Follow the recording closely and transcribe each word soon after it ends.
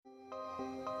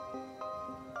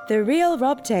The Real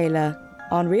Rob Taylor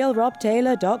on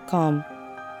realrobtaylor.com.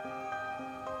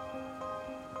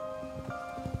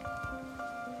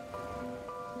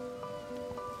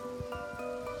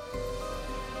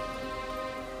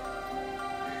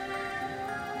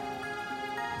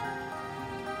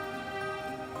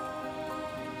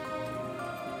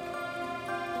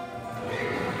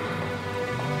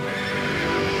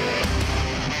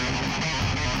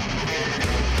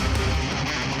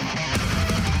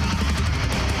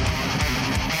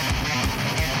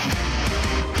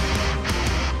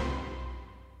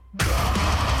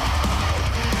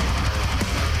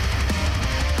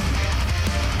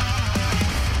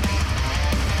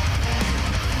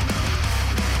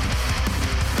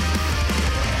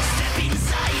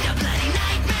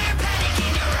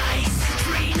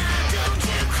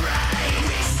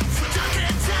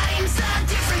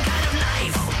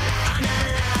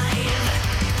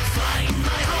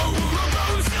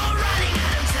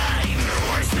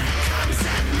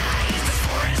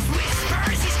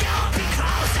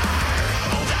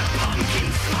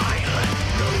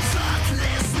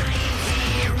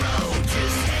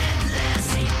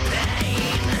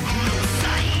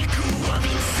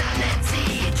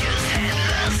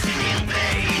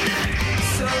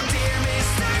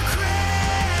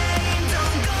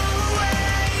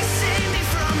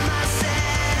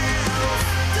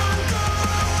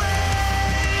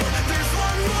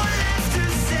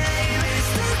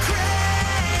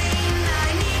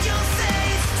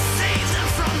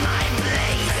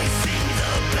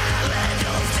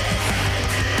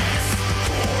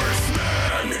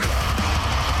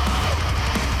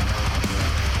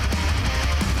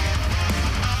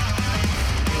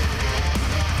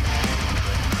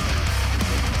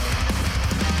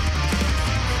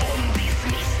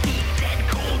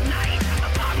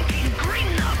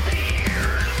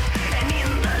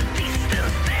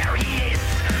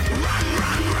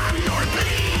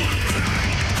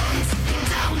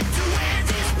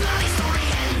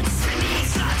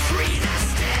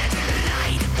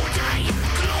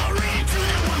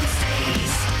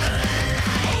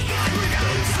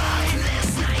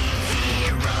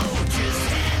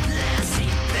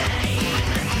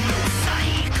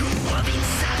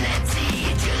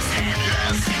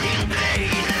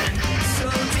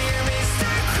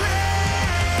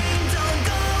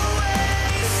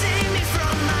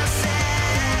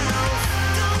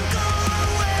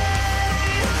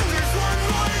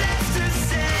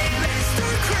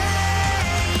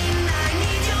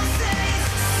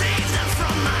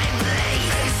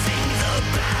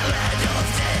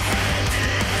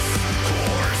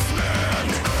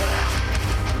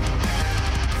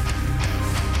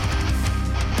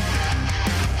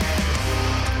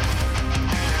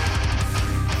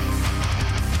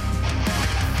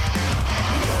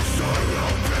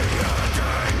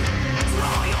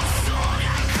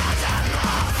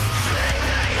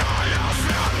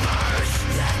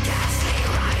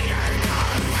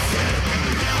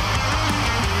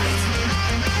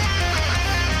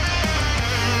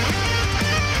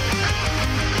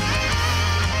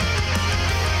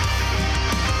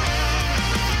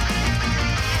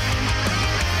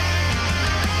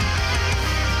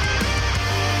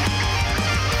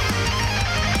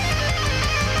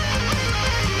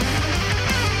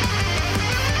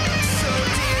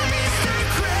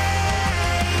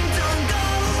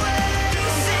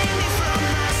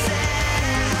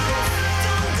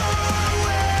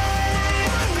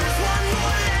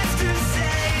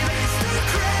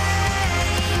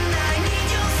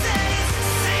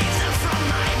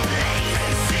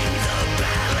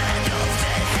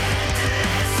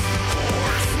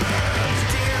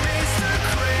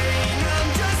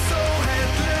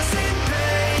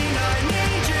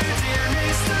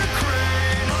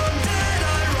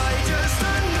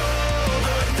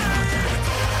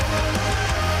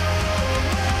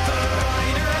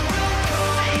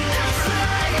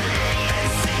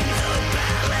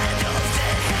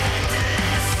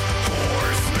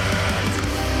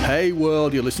 Hey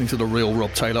world, you're listening to The Real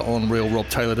Rob Taylor on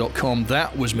realrobtaylor.com.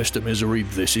 That was Mr. Misery,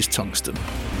 this is Tungsten.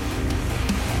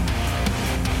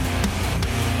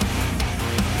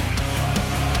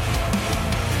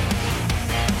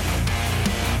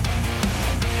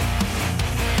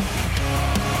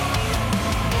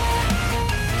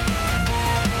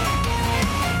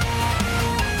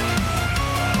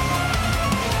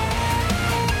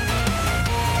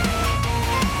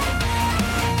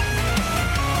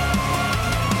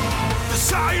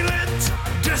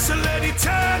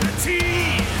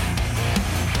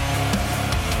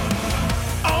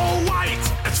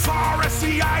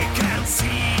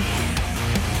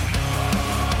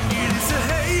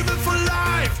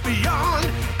 Beyond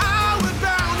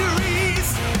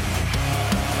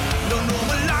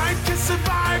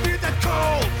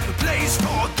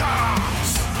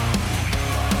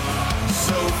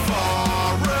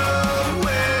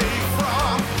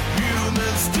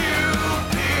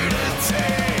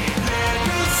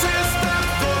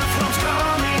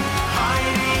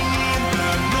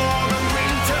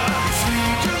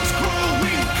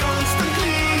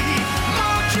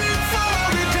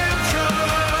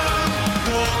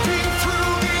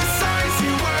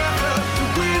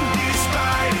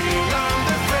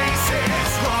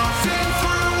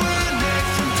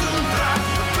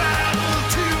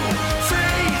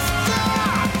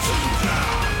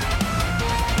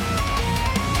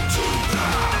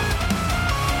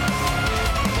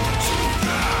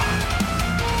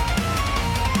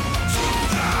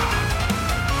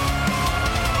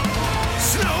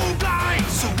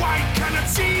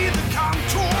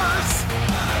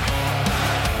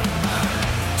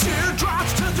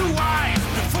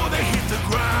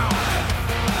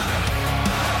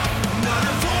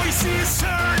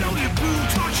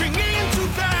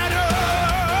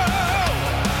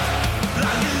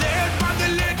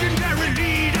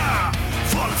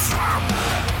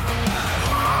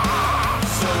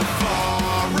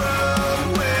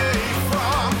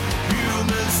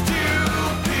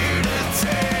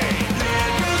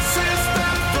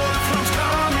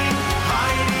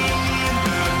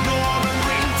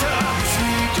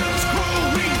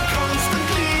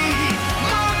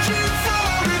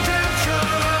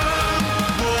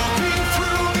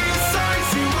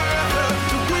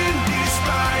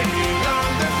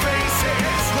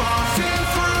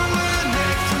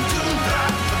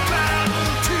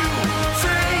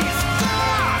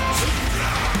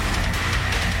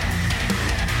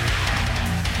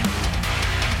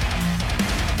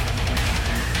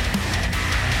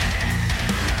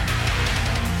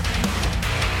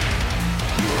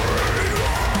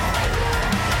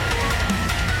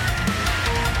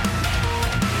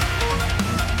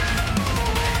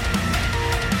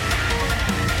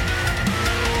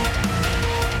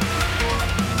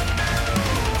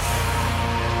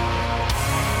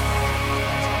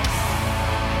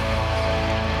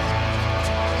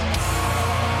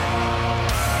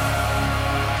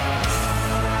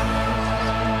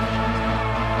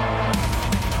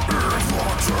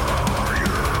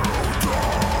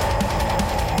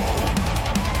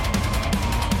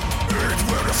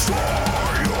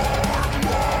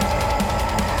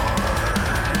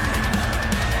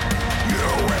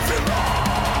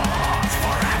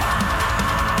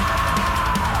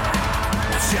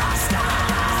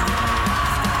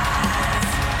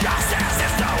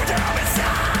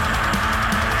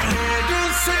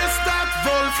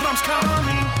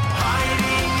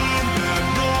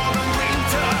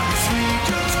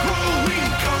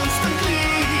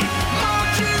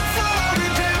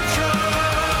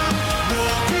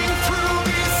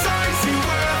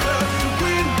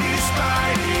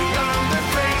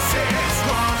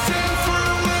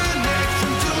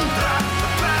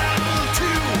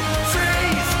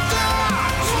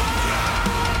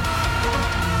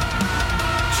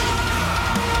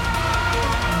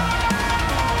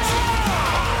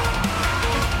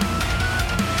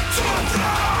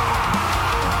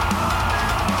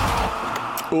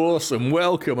Awesome.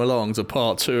 Welcome along to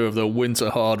part 2 of the Winter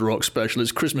Hard Rock Special.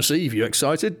 It's Christmas Eve. You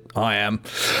excited? I am.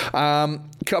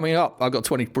 Coming up, I've got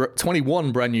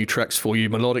 21 brand new tracks for you.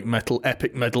 Melodic metal,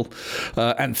 epic metal,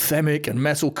 anthemic and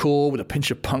metalcore with a pinch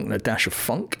of punk and a dash of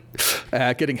funk.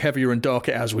 Getting heavier and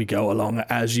darker as we go along,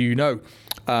 as you know.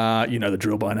 You know the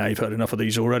drill by now. You've heard enough of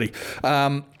these already.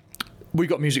 We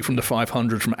got music from the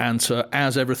 500, from Anta,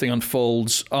 As Everything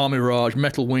Unfolds, Armirage,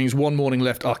 Metal Wings, One Morning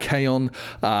Left, Archaon,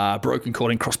 Broken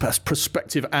Chording, Crosspath,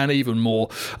 Perspective, and even more.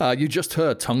 You just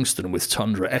heard Tungsten with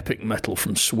Tundra, epic metal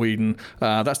from Sweden.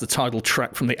 That's the title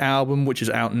track from the album, which is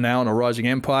out now on A Rising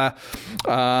Empire.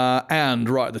 And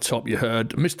right at the top, you heard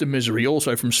Mr. Misery,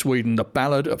 also from Sweden, The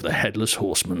Ballad of the Headless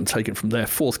Horseman, taken from their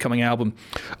forthcoming album,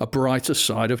 A Brighter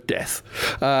Side of Death.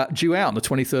 Due out on the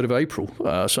 23rd of April,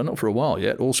 so not for a while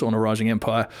yet, also on A Rising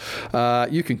Empire.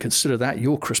 You can consider that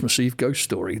your Christmas Eve ghost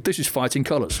story. This is Fighting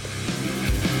Colours.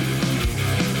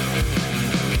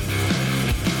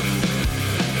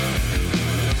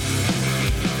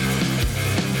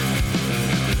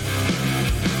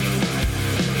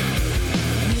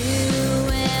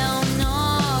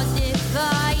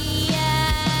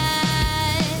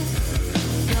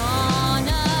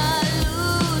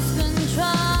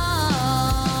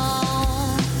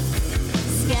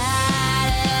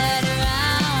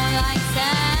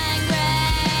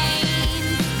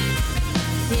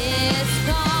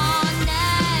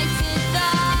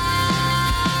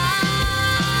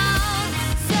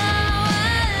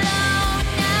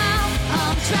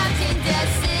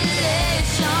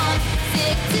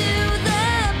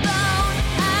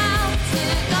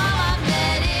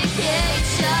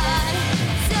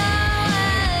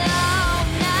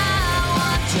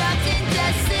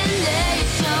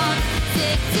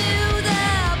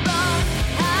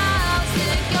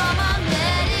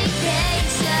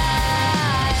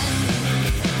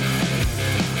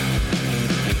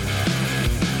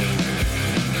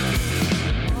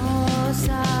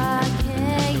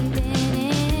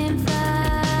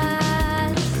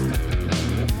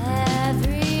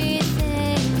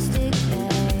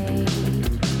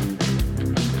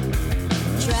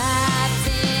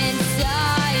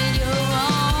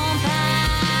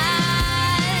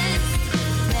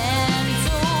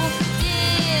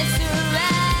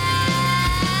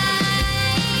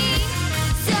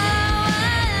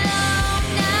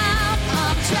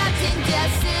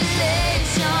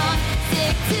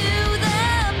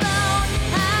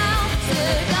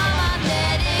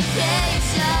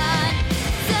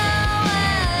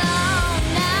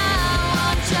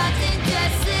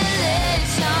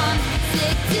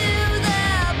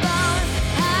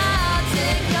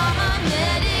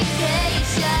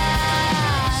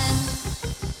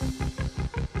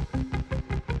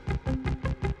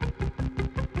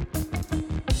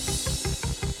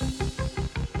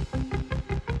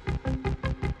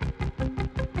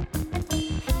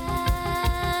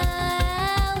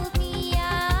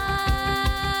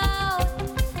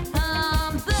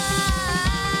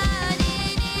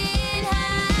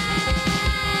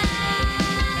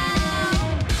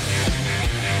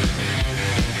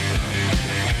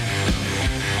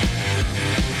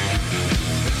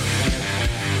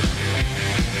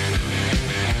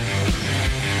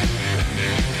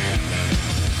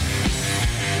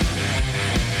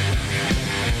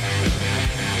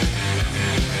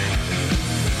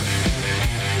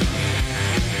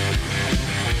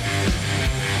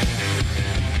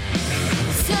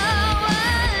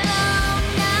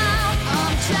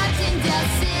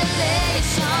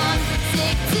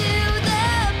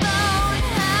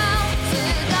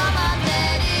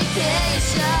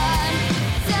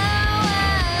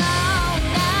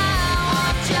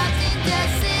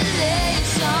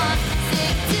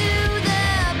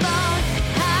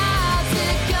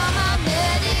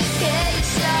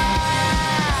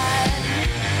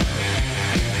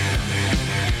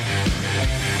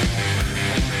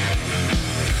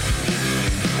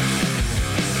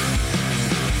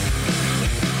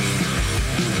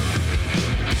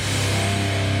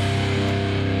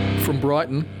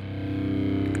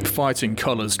 Brighton, Fighting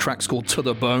Colours, track's called To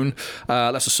The Bone.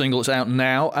 That's a single, it's out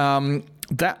now.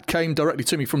 That came directly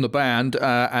to me from the band,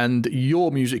 and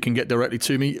your music can get directly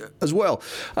to me as well.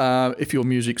 If your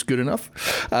music's good enough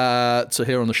to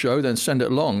hear on the show, then send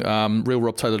it along.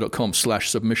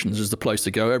 realrobtaylor.com/submissions is the place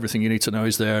to go. Everything you need to know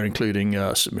is there,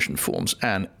 including submission forms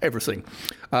and everything.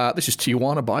 This is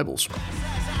Tijuana Bibles.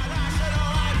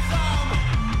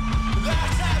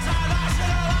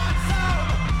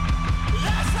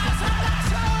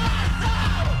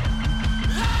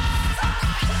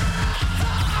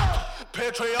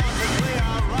 Patriotically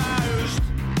aroused,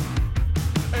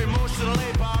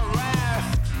 emotionally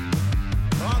bereft,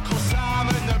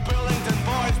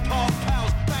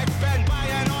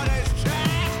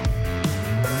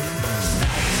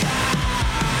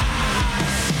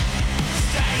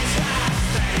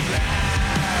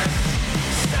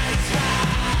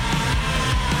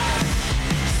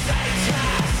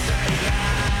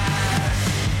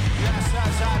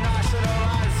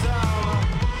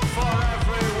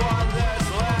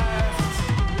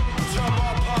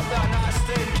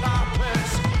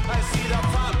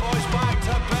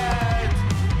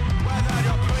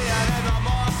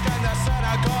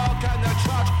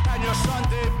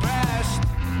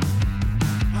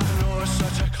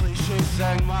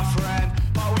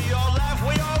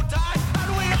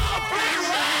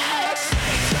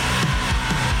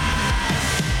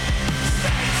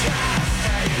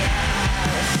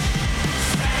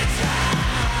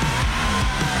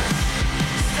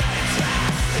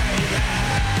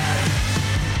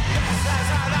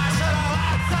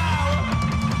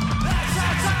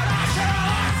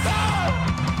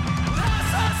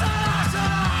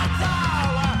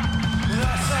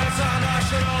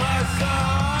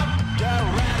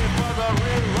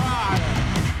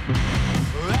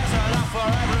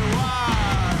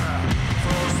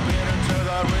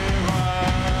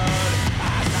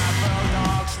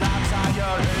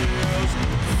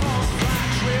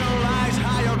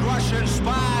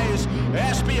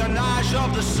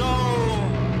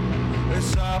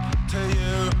 up to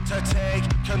you to take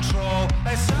control.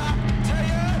 It's up to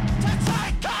you to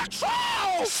take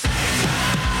control.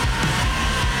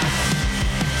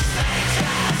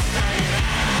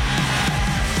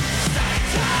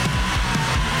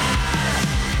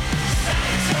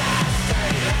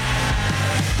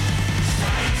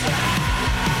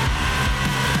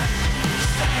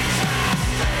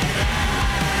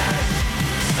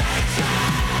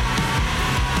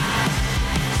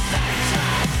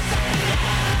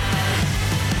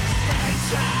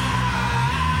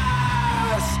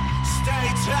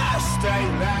 Stay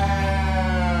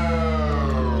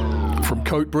From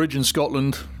Coatbridge in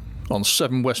Scotland on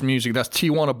 7 West Music, that's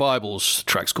Tijuana Bibles.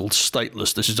 Track's called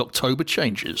Stateless. This is October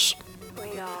Changes.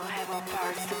 We all have our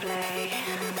parts to play.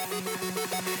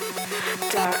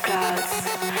 Dark clouds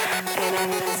and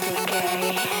endless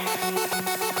decay.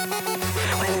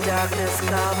 When darkness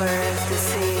covers the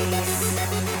seas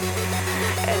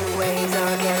and waves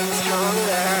are getting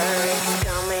stronger, it's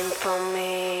coming for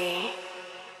me.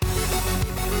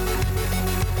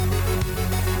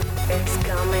 It's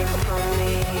coming for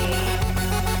me.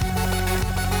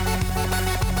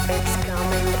 It's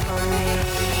coming for me.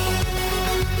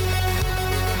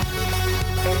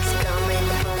 It's coming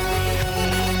for me.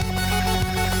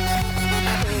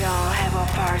 We all have our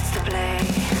parts to play.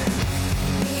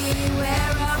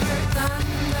 Beware of her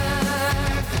thunder.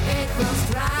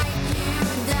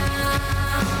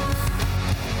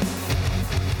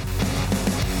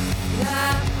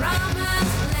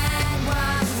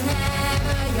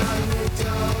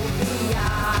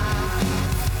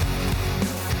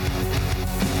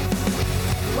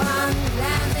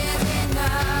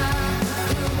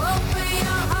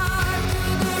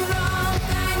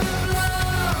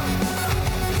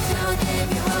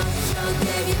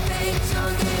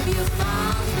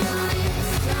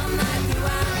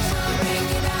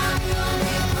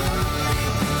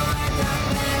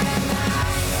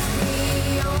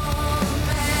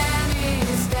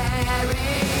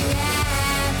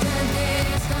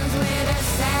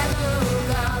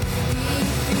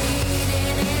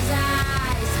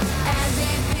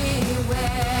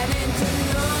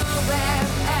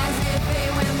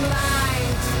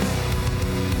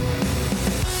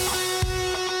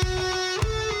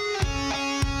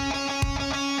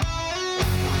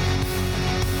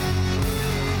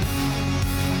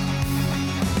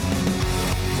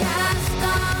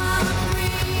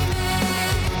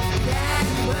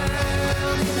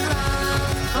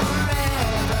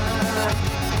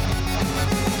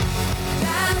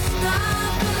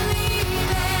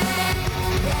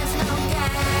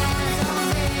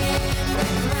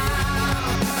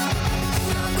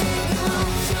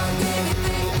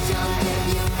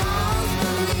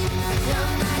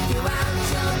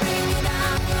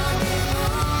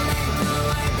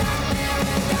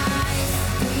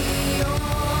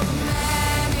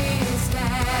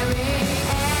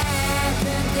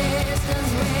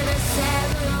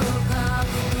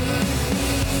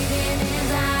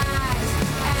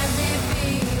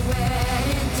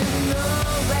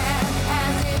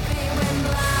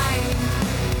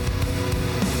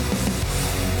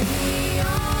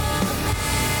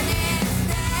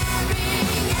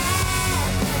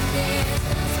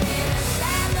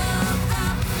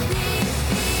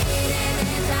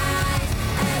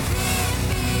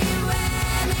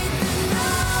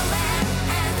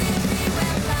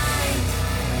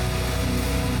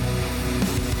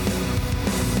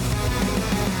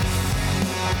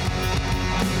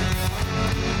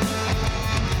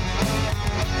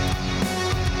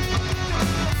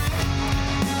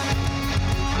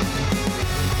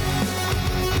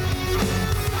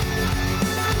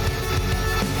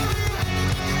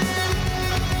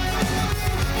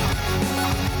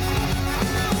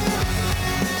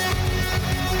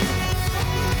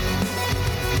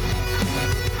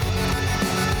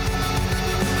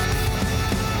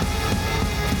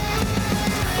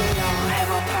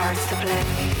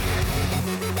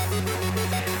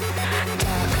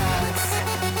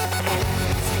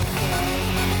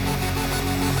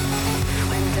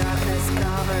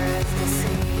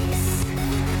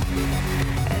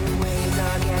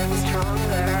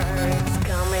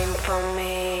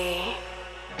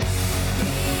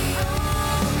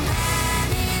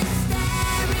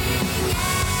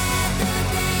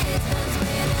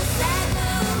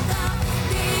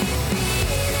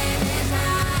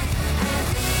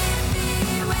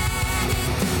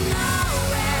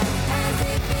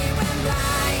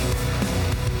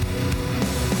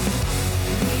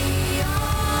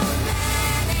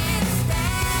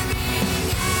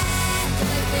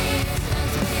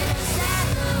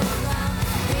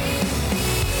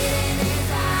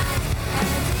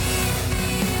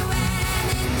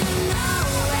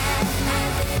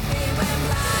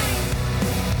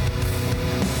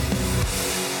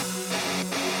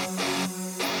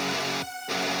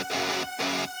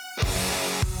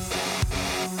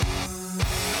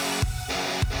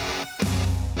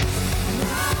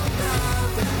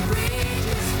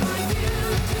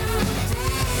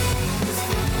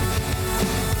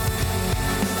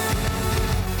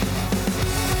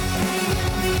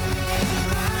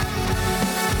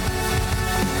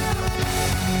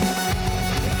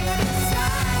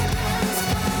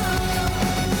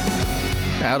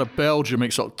 Out of Belgium,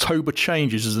 it's October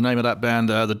Changes is the name of that band.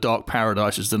 The Dark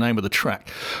Paradise is the name of the track.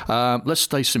 Let's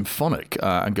stay symphonic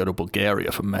and go to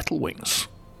Bulgaria for Metal Wings.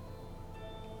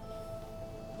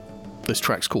 This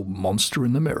track's called Monster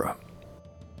in the Mirror.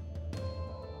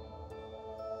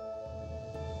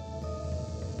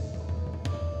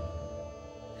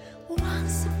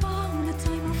 Once upon a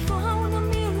time I found a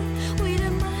mirror with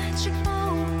a magic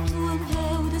power to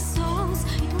unveil the souls.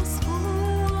 It was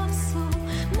full of so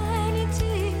many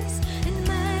tears and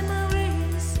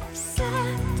memories of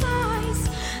sad eyes.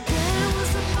 There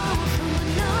was a power from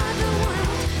another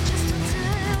world just to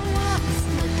tell us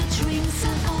that the dreams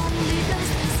are only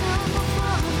dust. Some of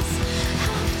us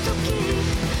have to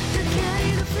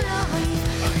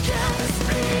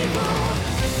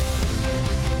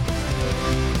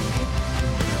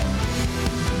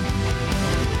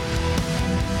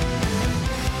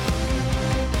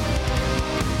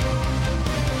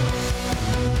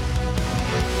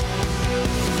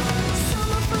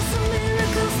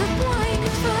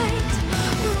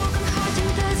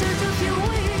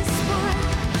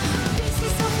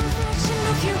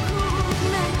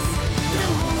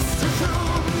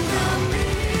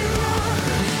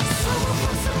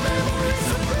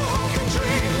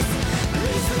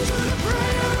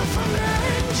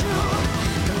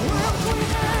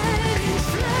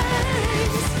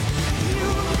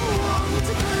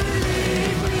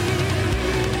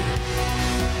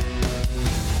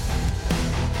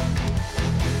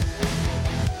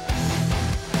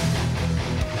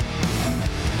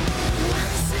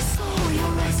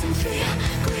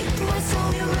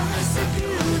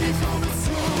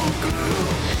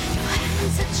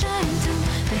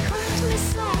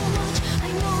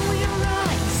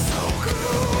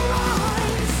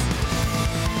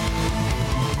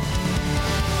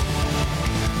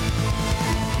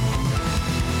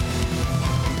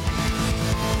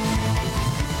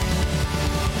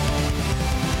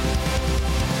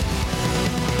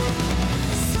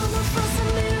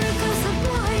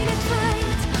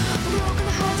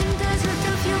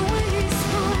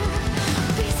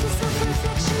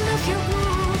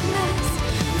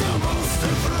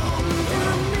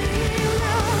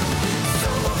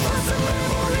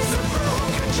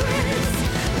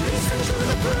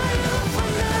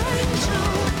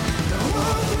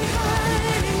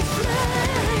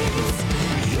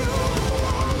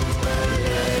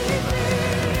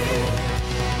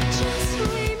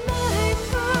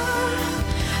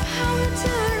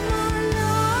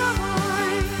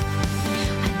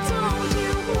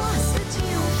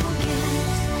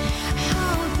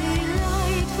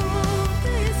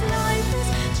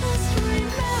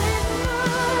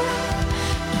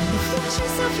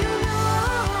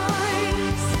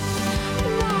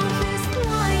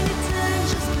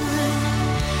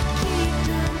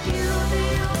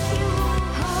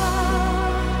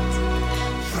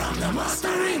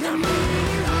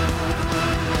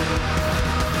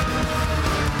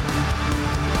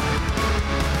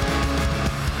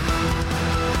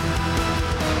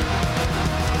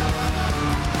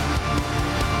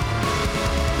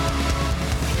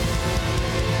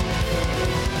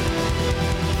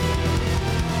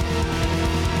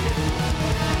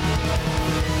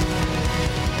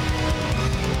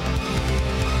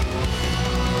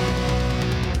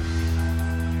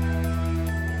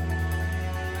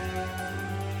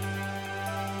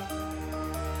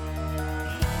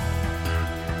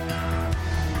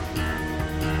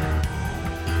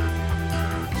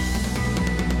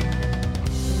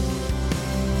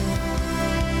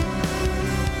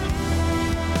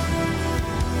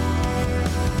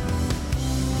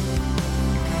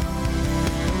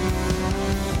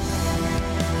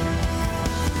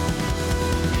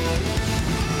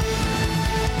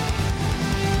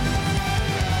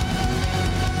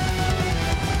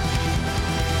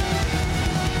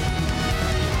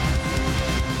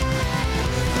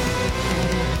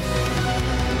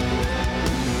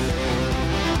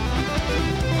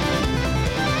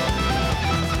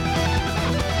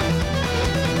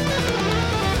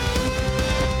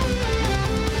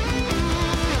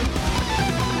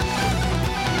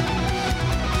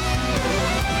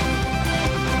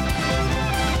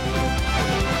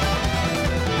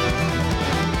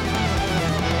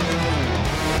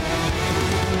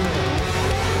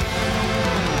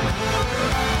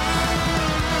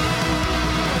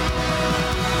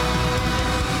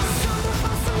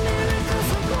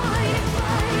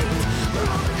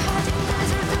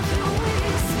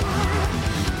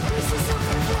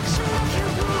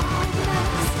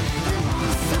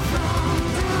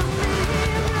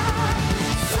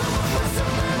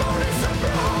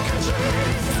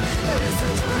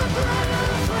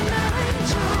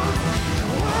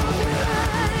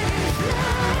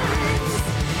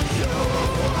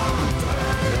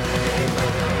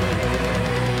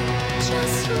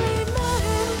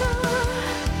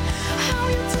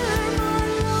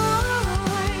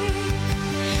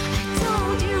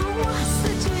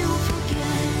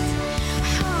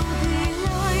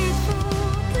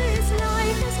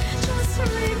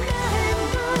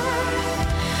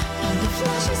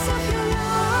flashes of your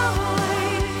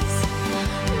eyes.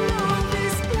 Love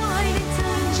is blind,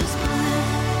 it's just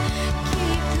blind.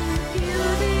 Keep the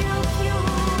beauty of your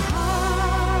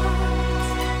heart.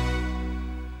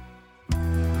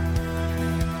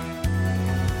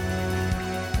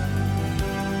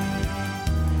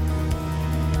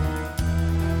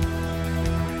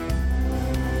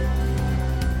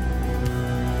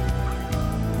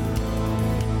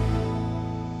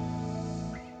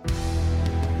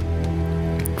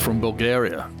 From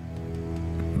Bulgaria,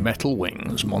 Metal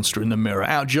Wings, Monster in the Mirror,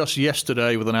 out just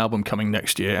yesterday with an album coming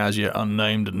next year, as yet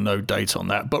unnamed and no date on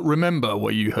that. But remember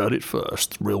where you heard it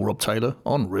first, Real Rob Taylor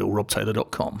on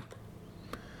realrobtaylor.com.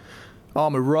 Our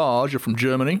Mirage are from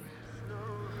Germany.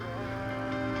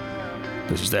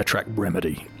 This is their track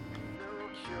Remedy.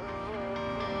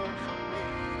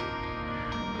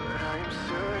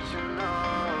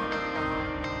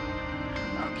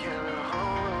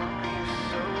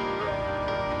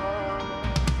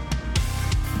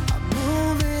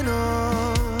 Moving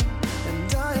on,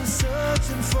 and I am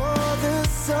searching for the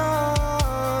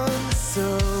sun.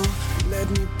 So let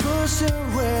me push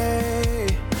away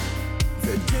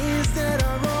the days that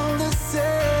are all the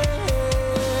same.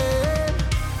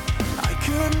 I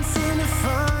couldn't seem to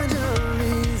find a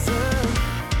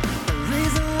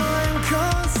reason why I'm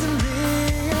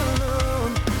constantly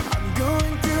alone. I'm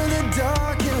going through the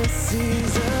darkest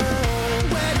season.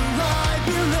 Where do I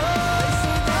belong?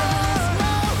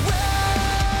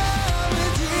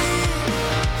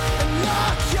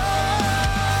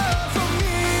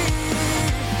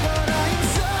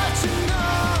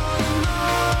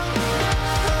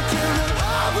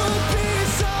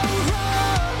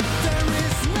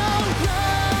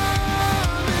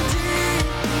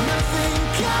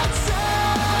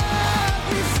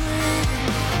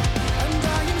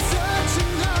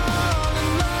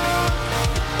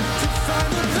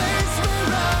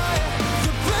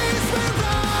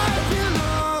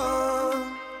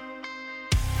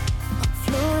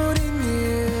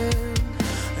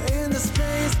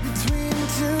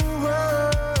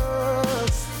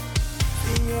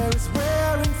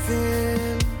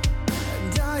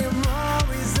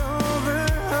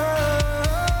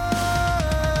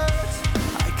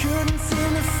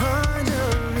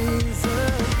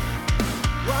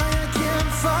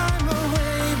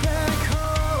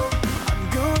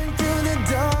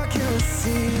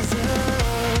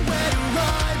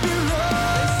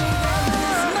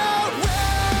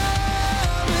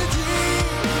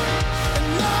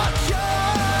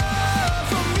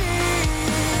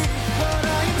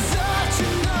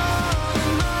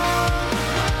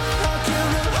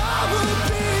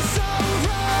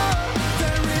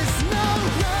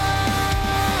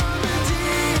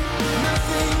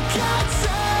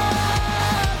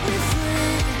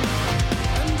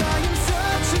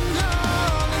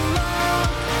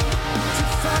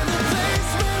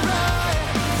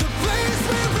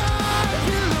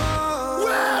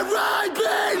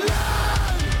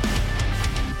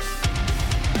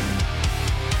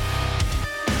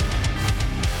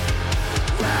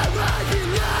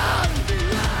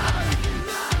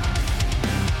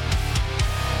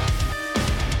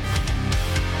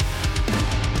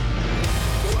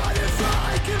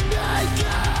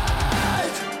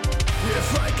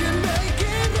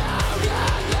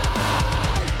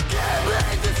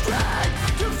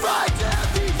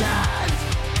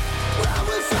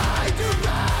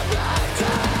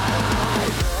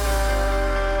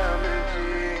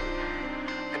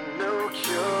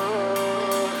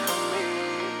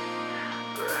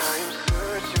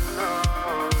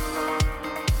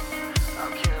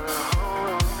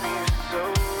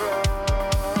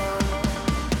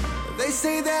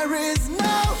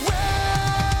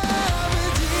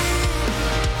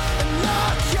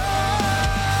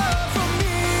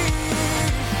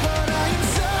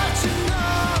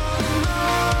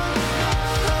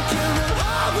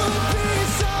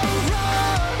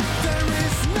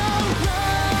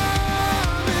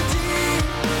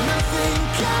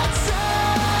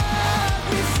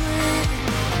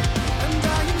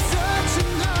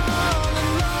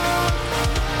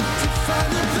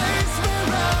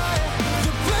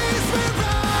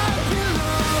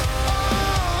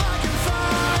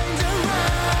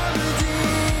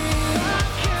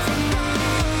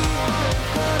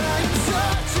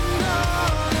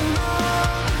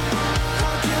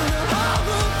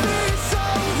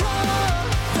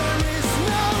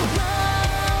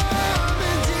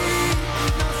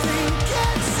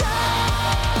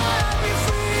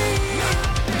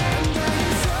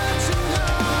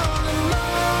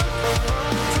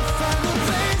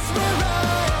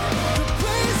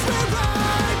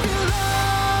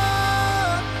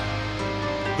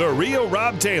 The Real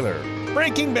Rob Taylor,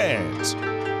 Breaking Bands.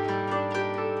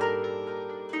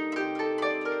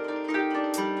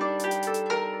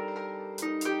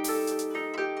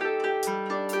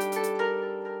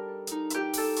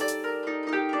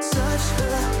 Such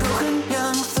a broken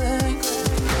young thing.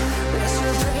 Wears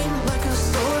her brain like a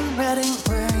stolen wedding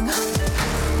ring.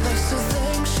 Likes to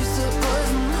think she's the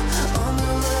poison on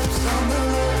the lips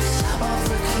of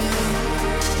the king.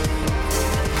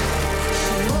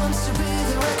 She wants to be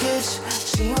the wreckage,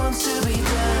 she wants to be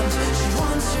damned. She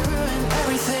wants to ruin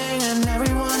everything and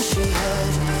everyone she had.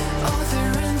 Out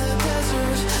there in the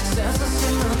desert stands a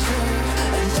single tree,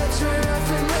 and that's where I've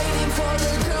been waiting for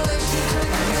the girl that she could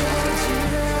be.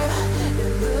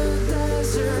 In the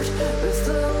desert with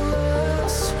the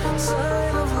last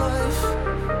sign of life,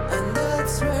 and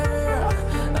that's where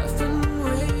I've been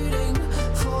waiting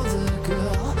for the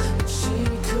girl that she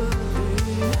could be.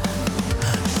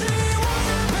 She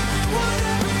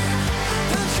wanna be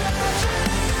the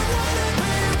tragedy, wanna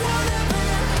be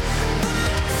the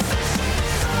message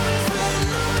she's always been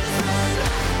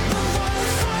the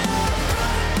wildfire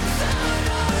burns out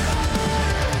our heart.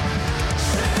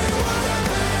 She wanna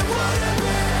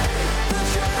be the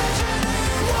tragedy,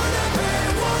 wanna be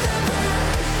the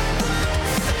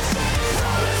message she's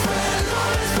always been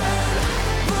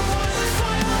the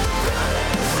wildfire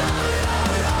burns out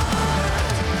our heart.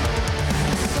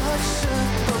 Such a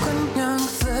broken young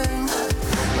thing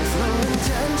with no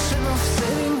intention of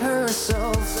saving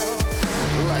herself.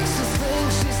 Likes to think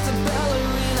she's the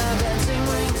ballerina, dancing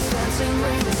rings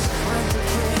around the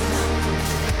king.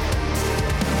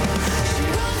 She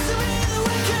wants to be the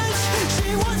wreckage, she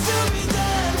wants to be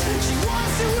damned. She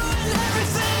wants to ruin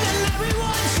everything and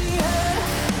everyone she had.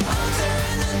 Out there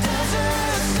in the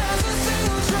desert stands a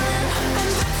single tree, and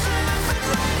that's where I've been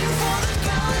waiting for the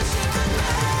girl that she could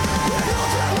be. Out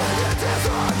there in the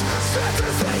desert stands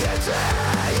a single tree,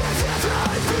 and that's where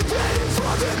I've been waiting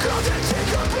for the girl that she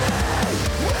could be.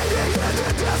 Waiting in the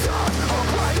desert, I'll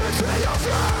climb the tree of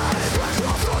life. But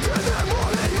closer to the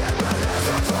morning and the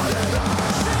desert for the night.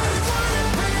 She wanna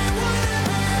be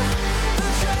the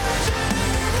tragedy,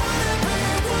 wanna be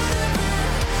the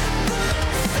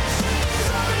message she's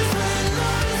always been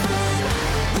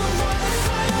the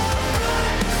wildfire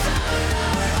burns out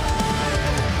our heart.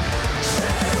 She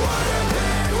wanna be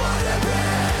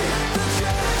the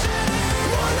tragedy,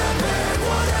 wanna be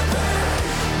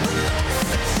the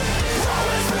message she's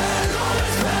always been the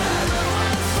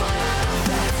wildfire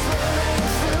that's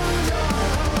burning through your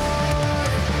heart.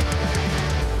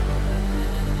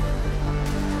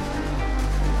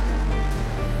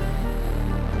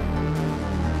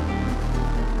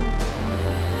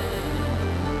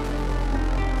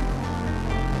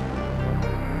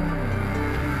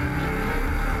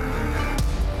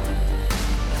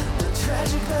 The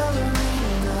tragic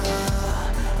ballerina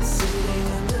sitting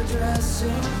in the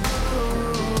dressing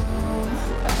room,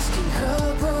 asking her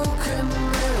broken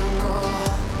mirror,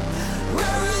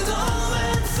 where it all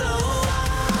went so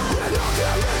wrong. And out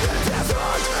there in the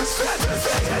desert, spent a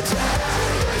second time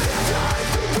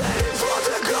waiting for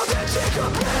the girl that she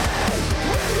could be.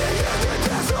 Waiting in the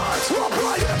desert, I'll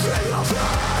buy a tree of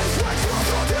life. Wait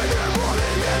closer to the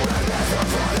morning and the desert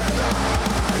for the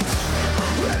night.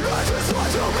 When life is what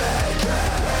you make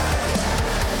it,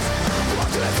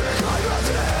 what is the kind of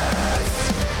this?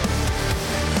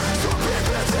 Some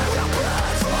people say we're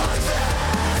bad for this,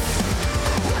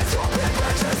 when some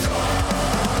people just lie.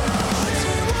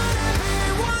 She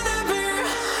wanna be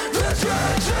the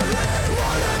tragedy,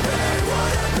 wanna be the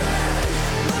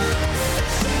message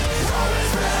she's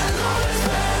always been the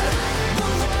wildfire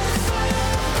burns out our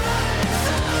heart.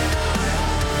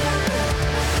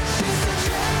 She's a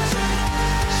tragedy,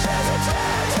 she's a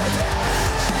tragedy,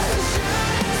 she's a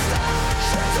shooting star,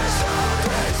 she's a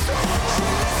shooting star. She's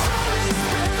always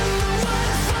been the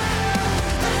wildfire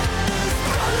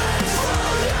that is burning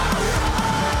through your heart.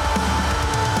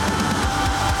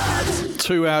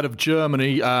 Two out of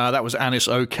Germany. That was Anis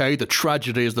OK. The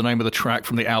Tragedy is the name of the track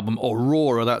from the album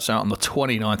Aurora. That's out on the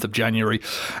 29th of January.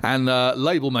 And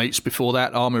label mates before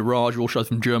that, Army Raj, also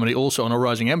from Germany, also on A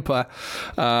Rising Empire.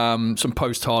 Some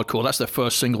post-hardcore. That's their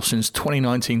first single since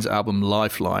 2019's album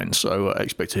Lifeline. So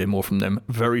expect to hear more from them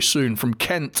very soon. From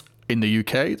Kent in the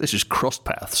UK, this is Crossed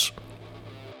Paths.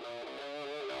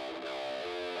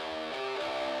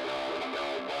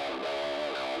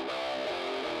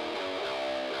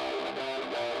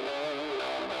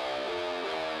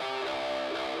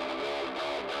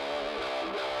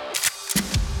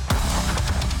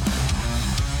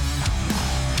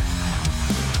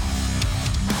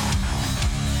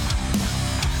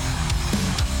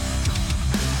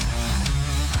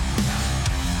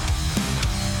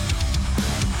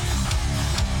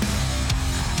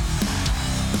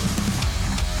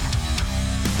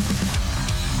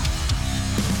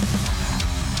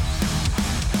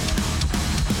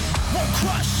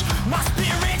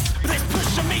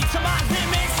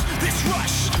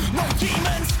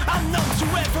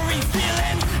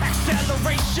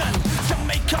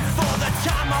 make up for the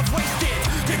time I've wasted.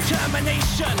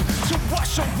 Determination to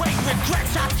wash away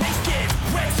regrets I tasted.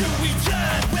 Where do we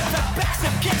turn with our backs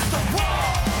against the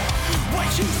wall? What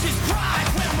use is pride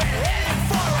when we're heading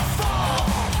for a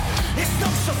fall? It's no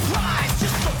surprise,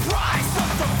 just the price of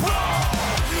the roll.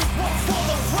 One for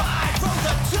the ride, roll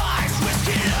the dice, risk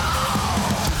it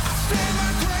all. Stand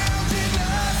my ground,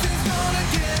 nothing's gonna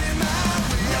get in my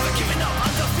way. Never giving up,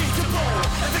 undefeatable.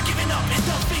 Ever giving up is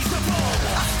not feasible.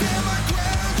 I stand my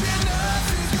ground,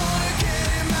 nothing's gonna get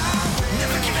in my way.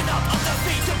 Never giving up,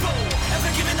 undefeatable.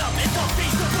 Ever giving up is not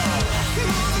feasible.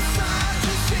 Move aside,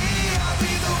 you see, I'll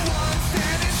be the one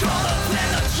standing taller than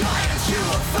the giants. You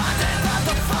will find it at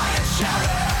the fire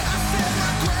shower. I stand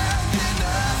my ground,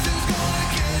 nothing's gonna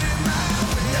get in my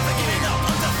way. Never giving up,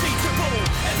 undefeatable.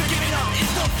 Ever giving up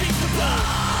is not feasible.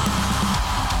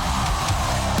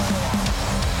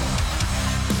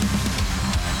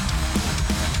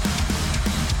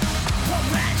 One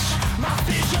match, my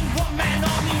vision, one man,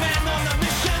 army man on a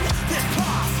mission. This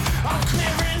path I'm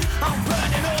clearing, I'm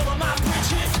burning all of my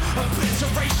bridges.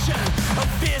 Obliteration of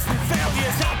fears and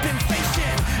failures I've been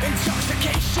facing.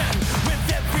 Intoxication with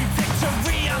every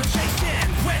victory I'm chasing.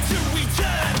 Where do we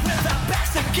turn with our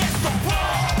backs against the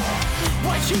wall?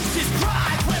 What use is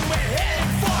pride when we're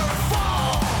heading for a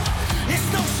fall? It's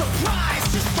no surprise,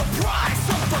 just the price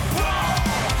of the brawl.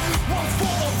 One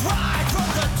for the ride,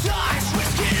 roll the dice,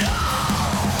 risk it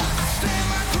all. I stand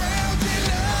my ground,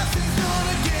 nothing's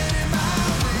gonna get in my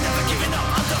way. Never giving up,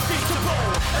 undefeatable.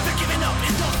 Ever giving up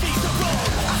is not feasible.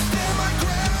 I stand my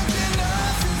ground,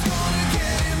 nothing's gonna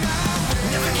get in my way.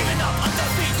 Never giving up,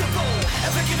 undefeatable.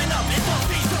 Ever giving up is not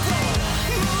feasible.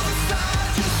 Move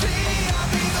aside, you see, I'll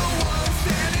be the one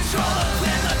standing taller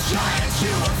than the giants.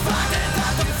 You will find it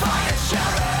at the fire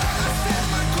shower. I stand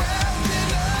my ground,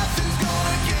 nothing's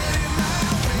gonna get in my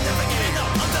way. Never giving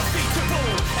up,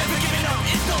 undefeatable. Ever giving up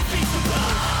is not feasible.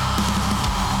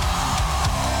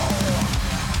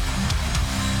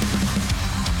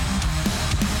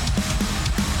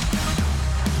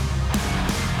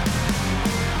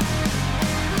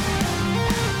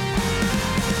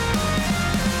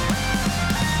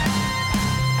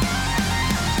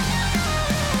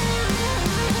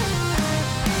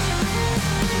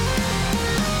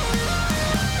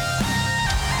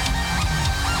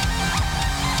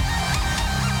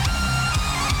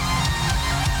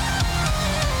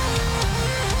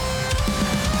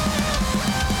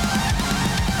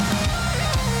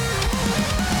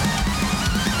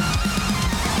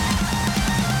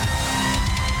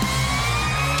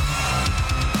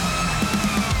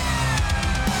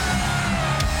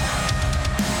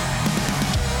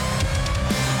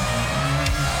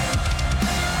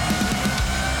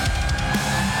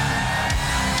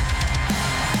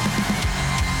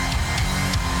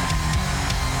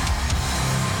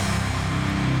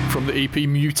 From the EP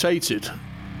Mutated,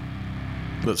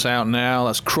 that's out now.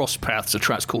 That's Cross Paths. The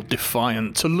track's called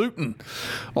Defiant. To Luton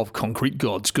of Concrete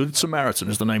Gods. Good Samaritan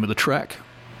is the name of the track.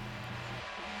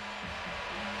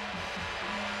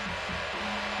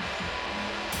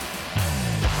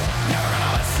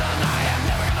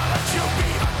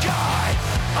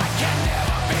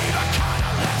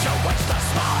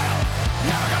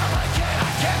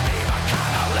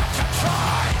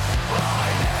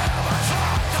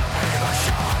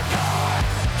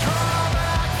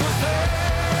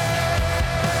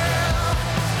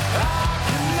 I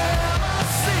can never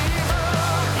see the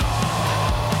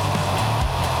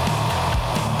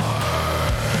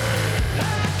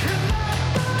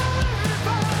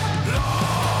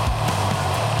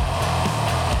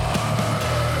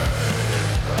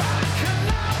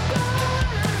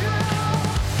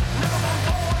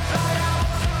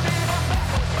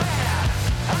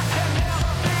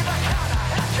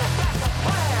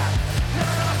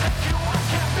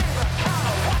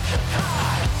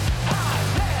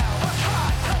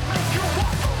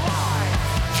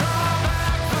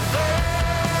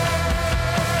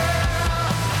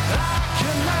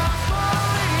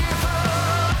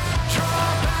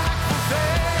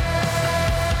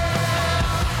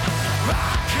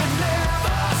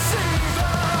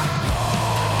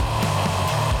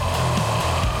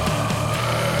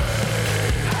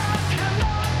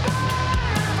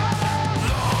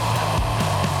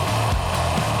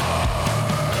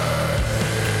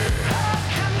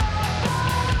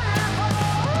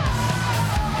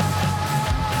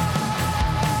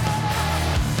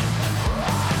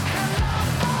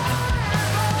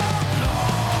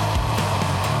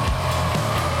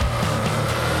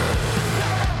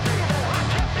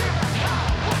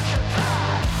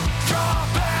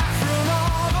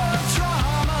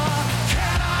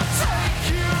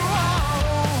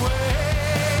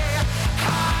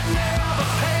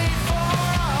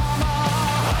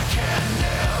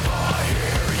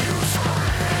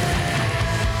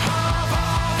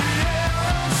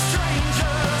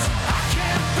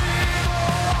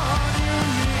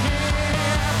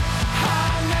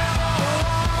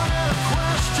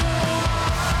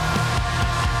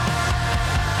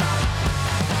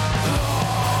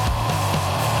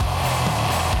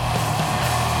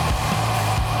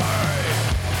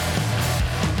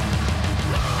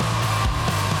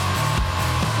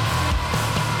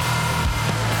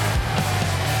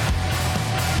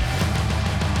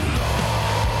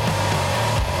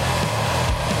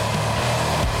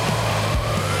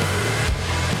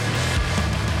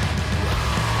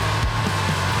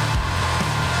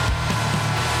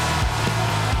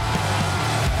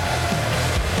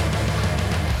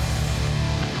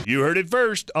You heard it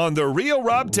first on The Real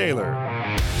Rob Taylor.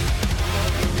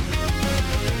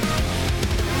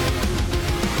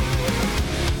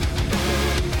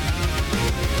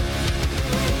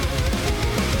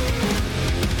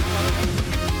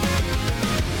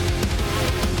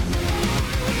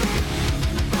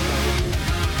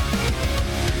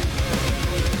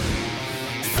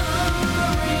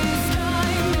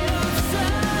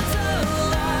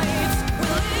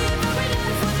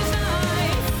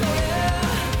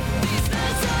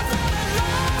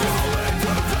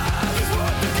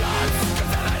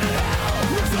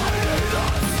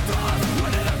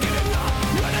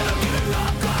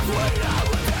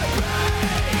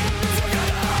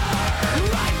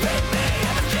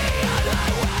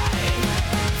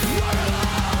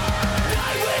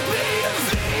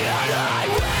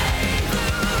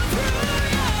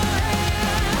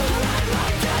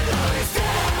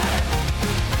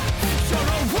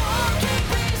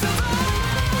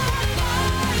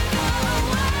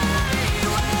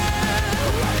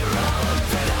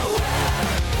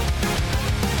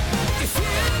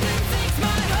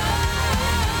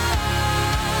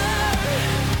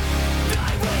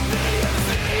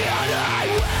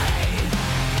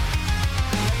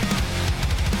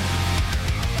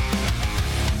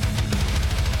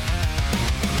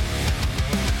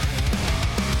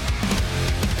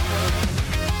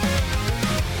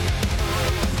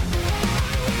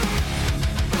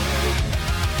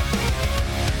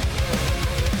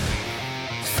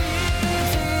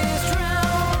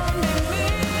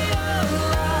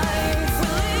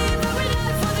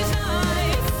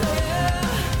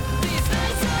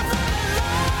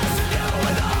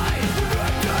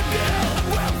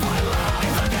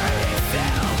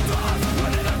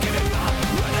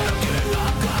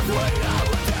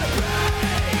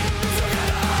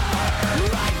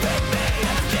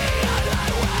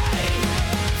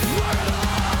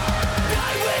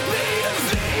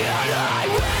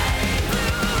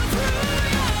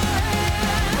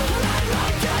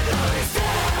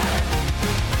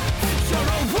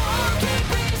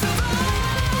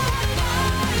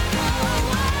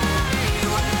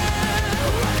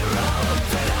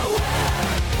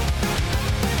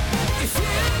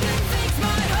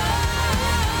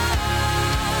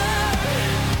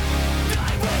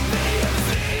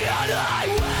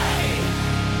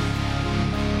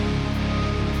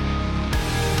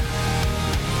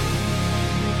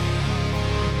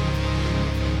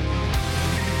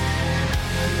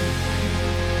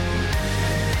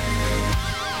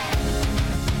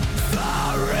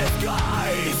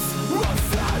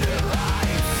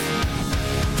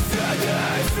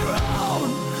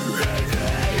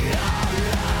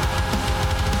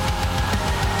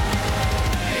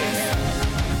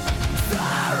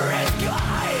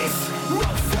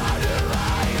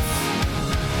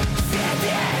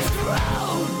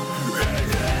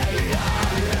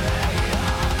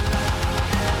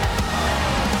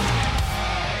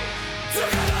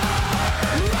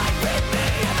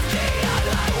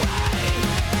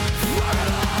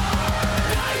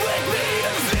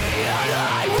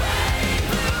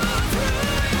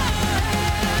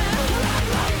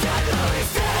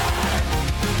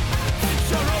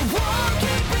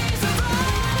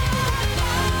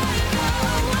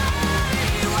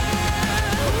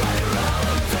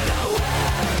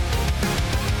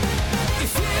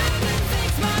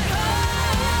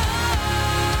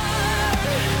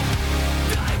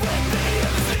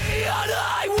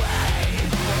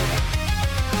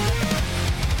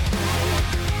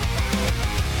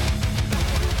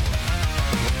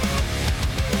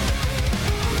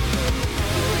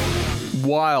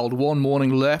 Wild, One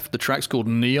Morning Left. The track's called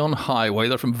Neon Highway.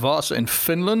 They're from Vasa in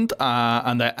Finland,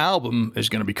 and their album is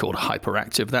going to be called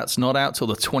Hyperactive. That's not out till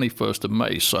the 21st of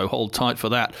May, so hold tight for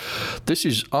that. This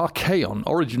is Archaon,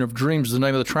 Origin of Dreams is the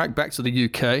name of the track. Back to the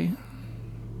UK.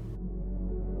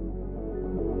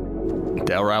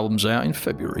 Their album's out in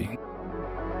February.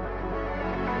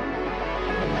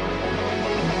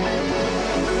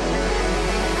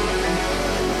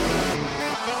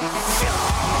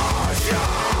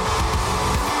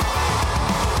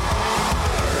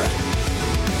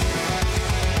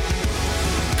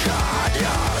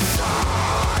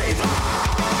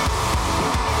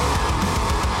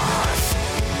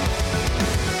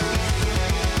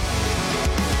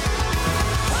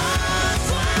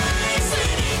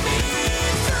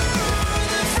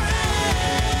 Friends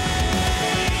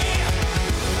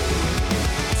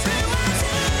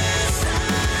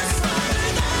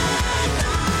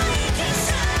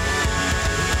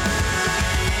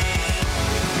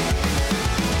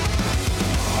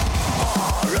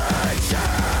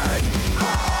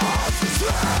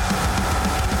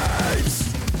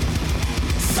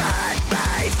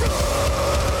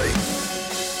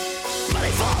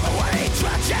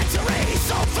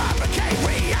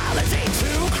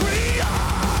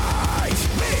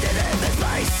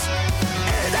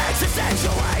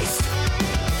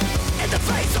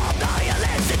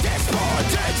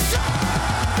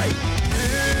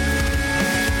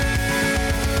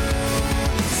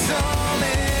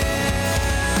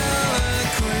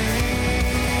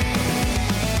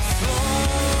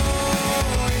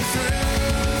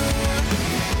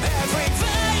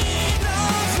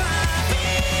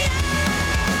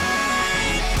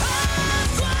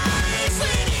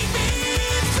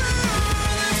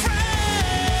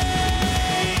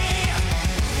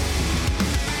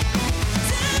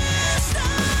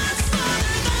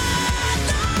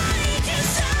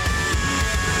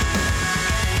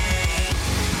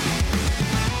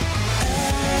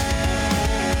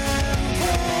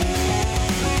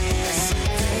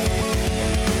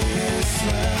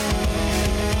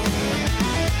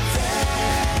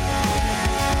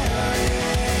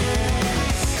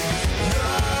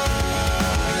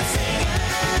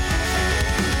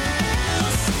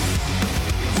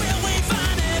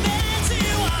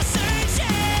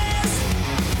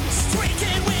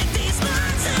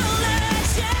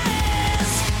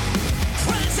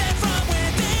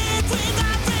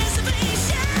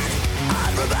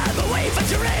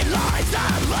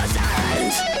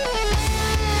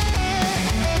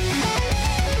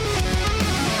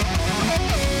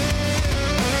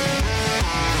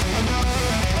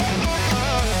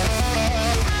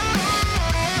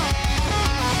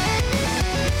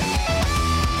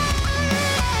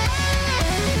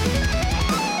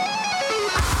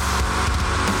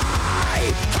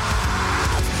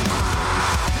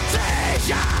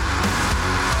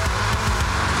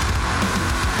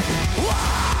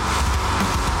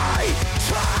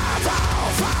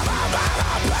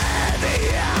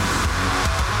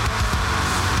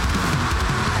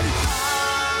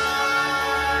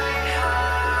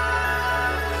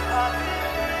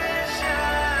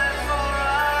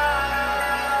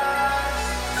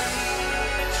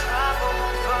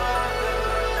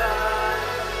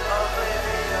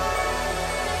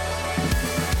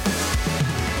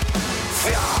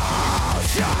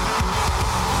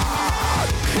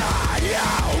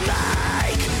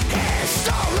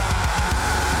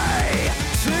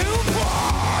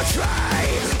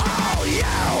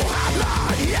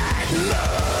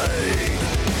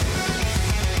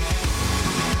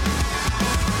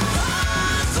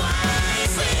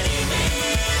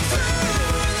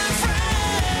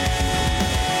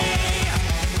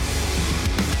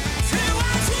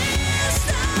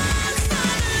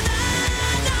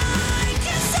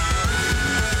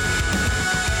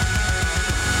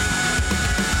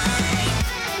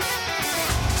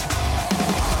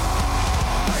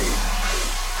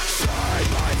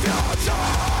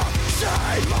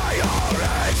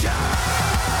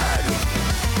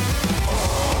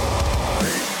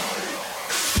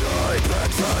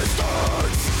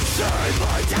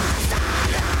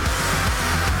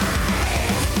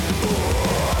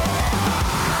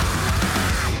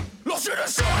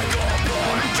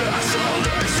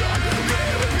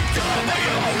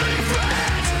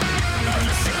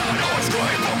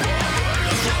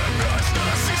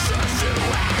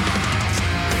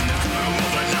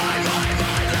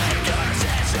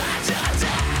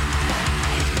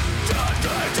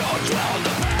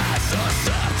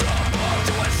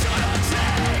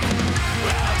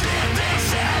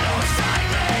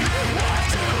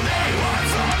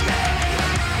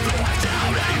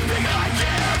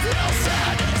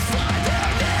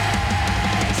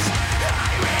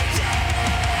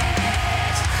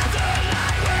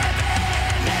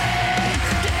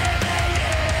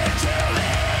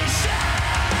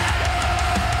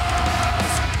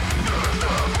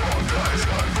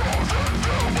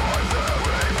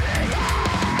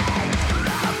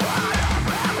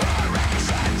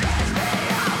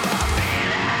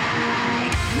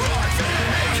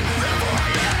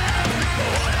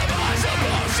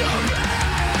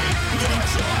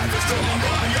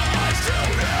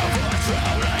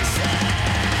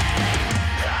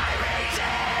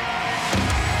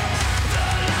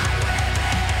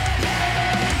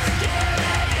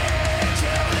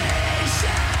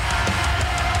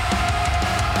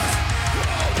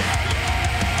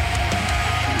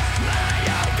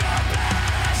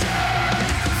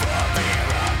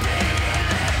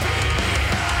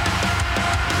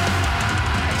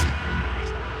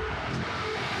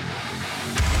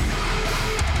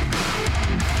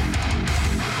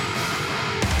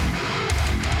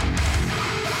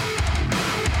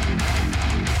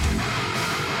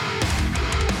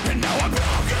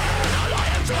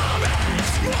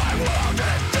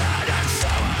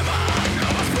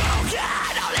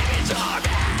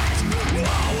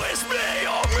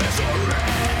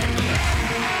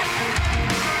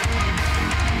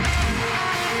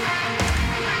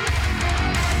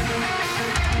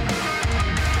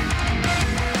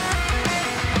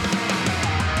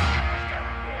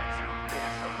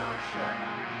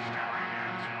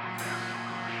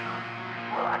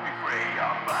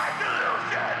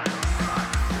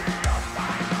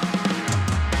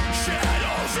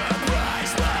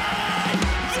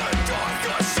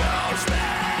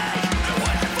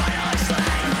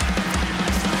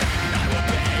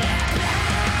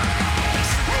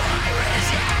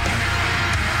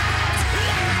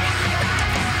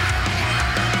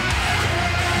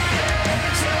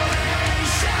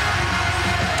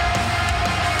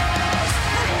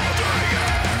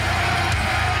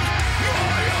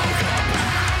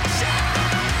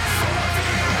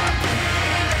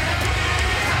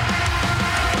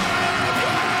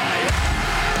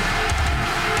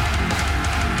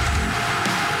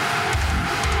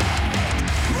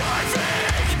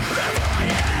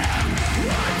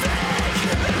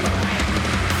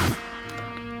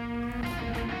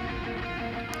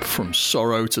From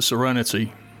Sorrow to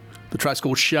Serenity. The track's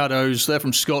called Shadows. They're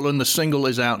from Scotland. The single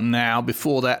is out now.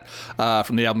 Before that,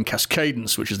 from the album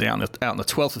Cascadence, which is out on the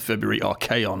 12th of February,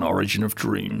 Archaon, Origin of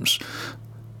Dreams.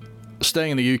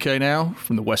 Staying in the UK now,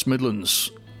 from the West Midlands,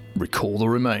 Recall the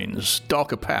Remains.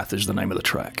 Darker Path is the name of the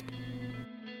track.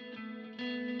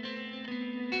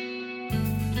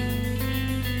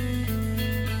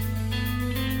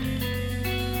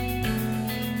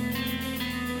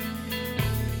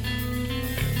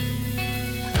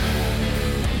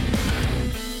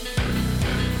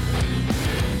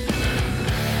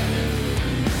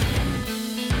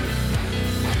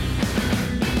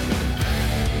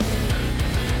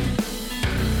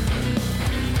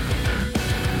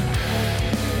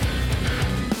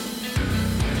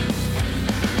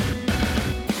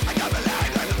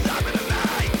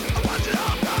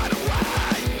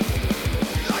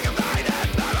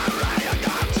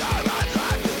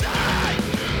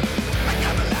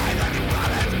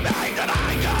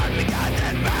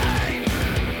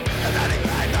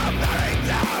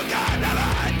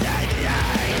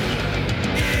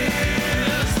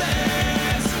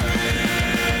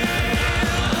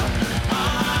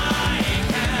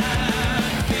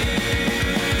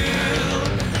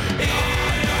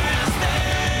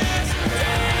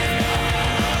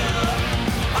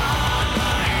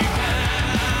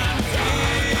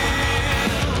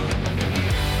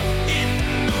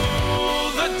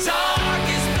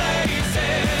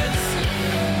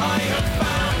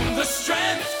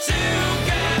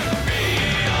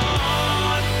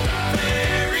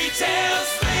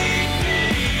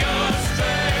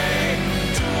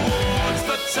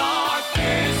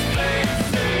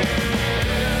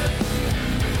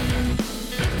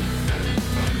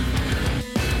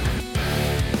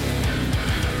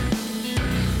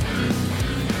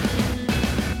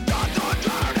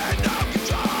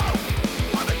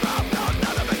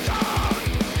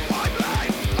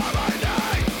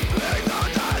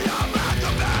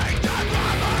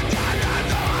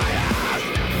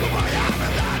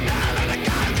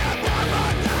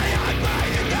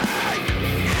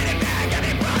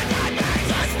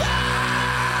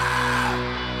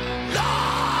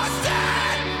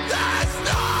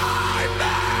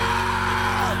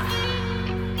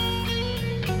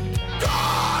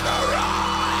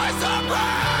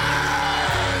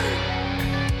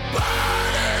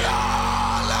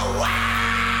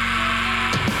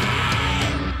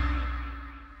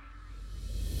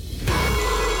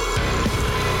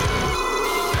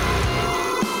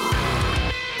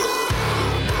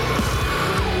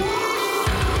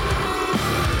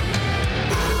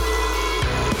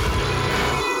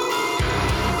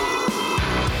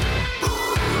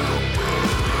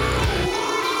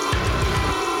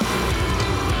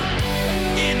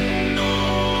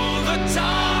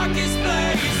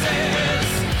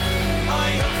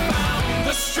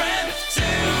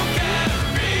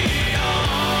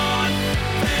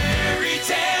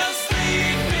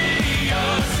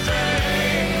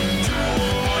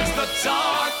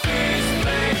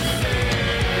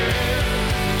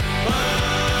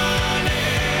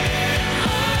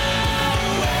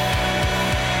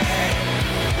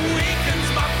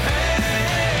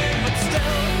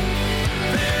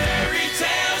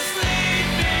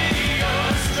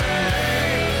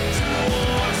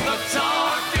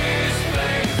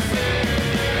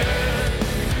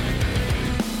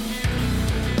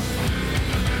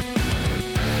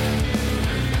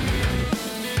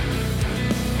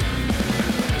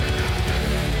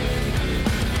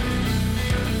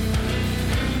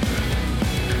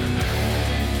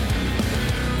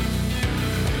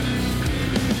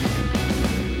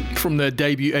 From their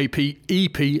debut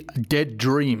EP, Dead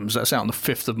Dreams. That's out on the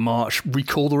 5th of March.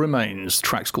 Recall the Remains. The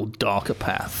track's called Darker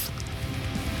Path.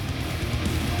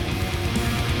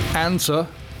 Answer,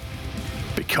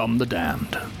 Become the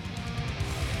Damned.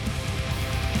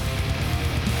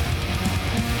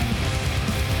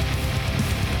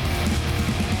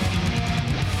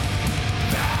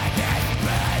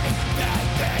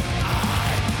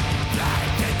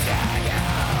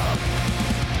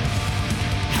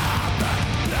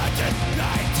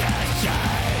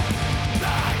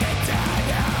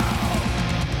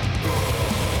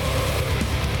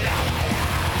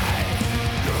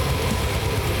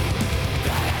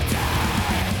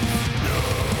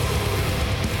 No!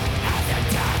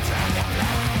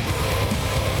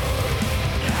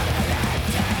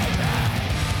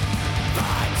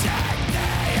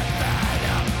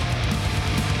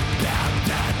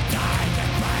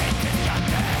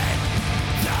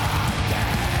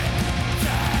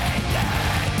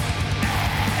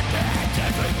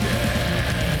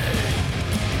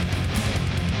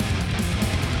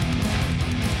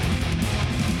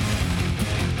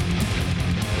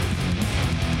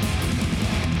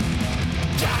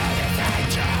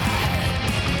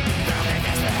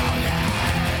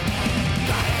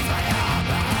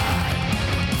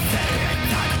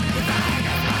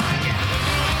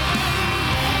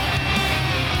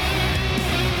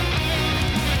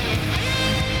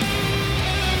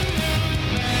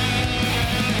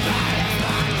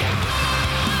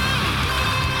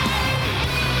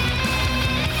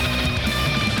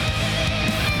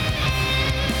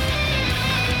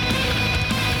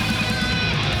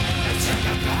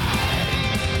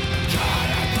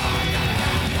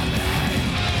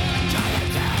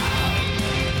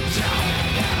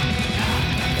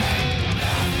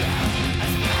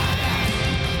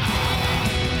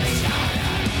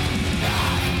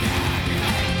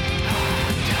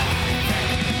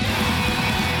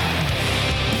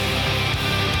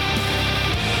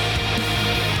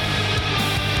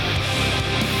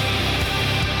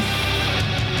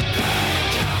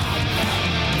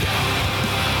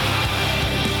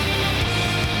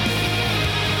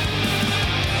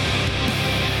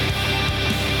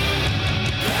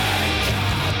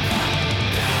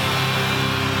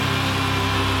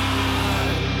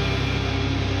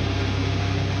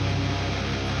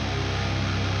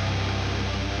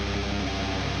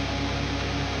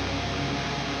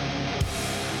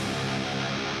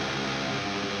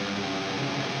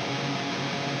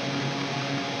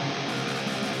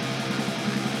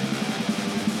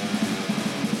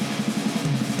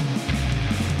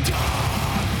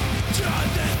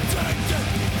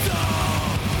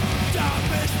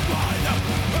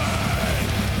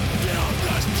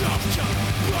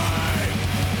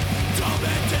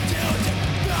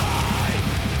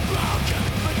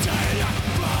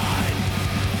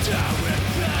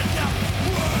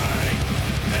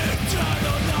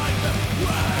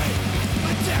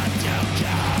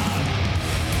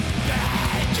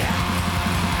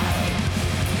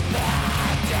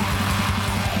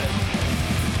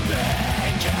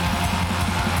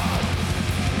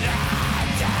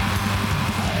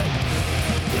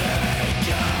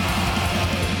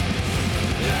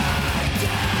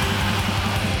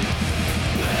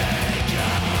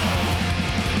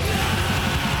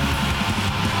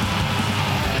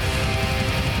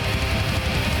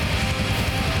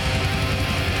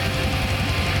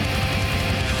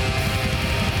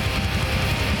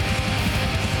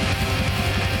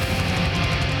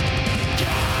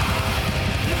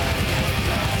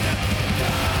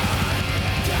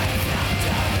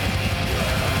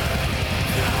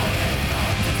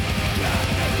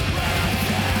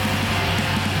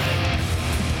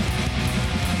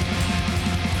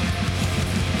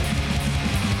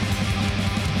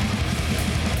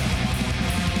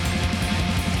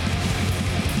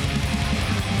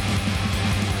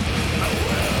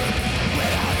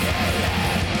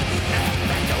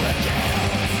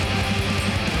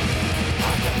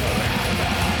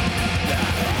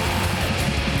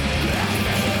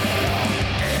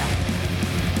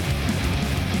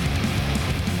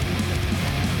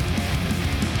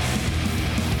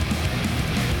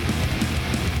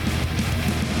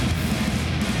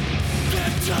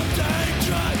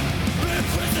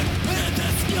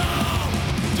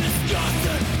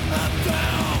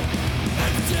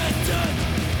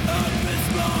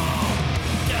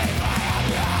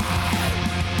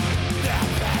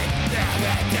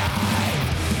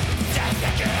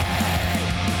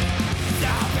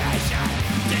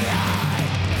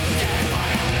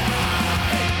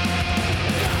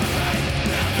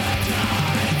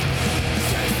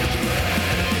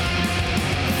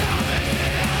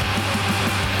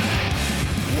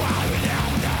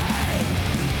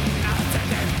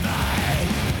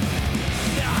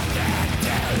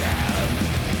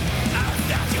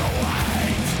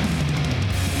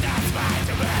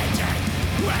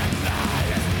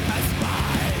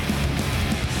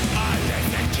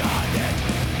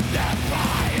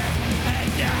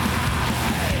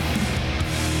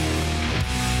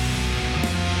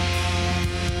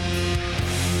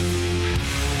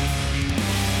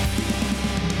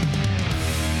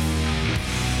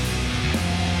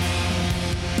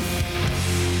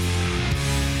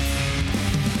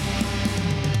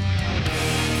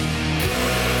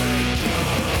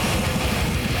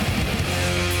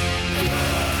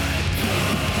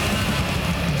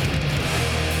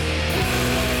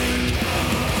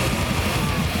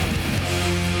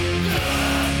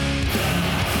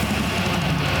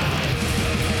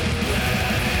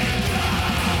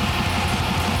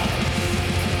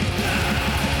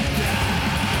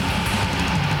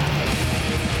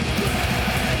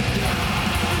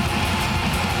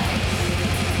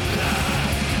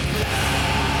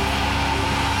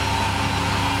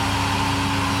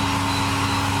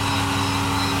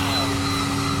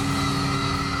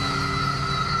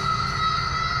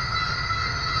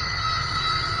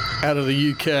 out of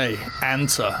the UK,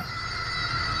 Antre,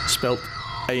 spelt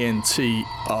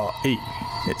A-N-T-R-E.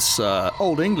 It's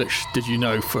Old English, did you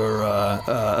know, for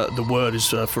the word is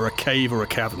for a cave or a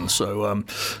cavern. So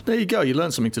there you go, you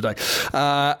learned something today.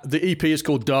 The EP is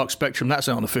called Dark Spectrum. That's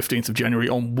out on the 15th of January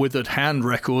on Withered Hand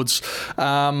Records.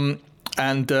 And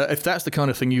if that's the kind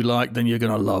of thing you like, then you're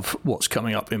going to love what's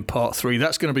coming up in part 3.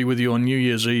 That's going to be with you on New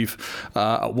Year's Eve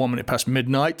at 1 minute past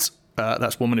midnight.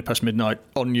 That's 1 minute past midnight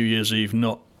on New Year's Eve,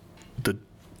 not the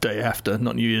day after,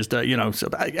 not New Year's Day, So,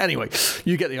 anyway,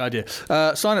 you get the idea.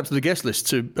 Sign up to the guest list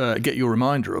to get your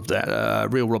reminder of that.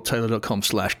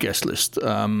 realrobtaylor.com/guest list,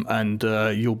 and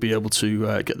you'll be able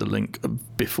to get the link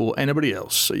before anybody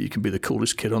else, so you can be the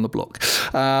coolest kid on the block.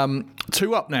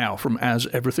 2 up now from As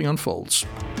Everything Unfolds.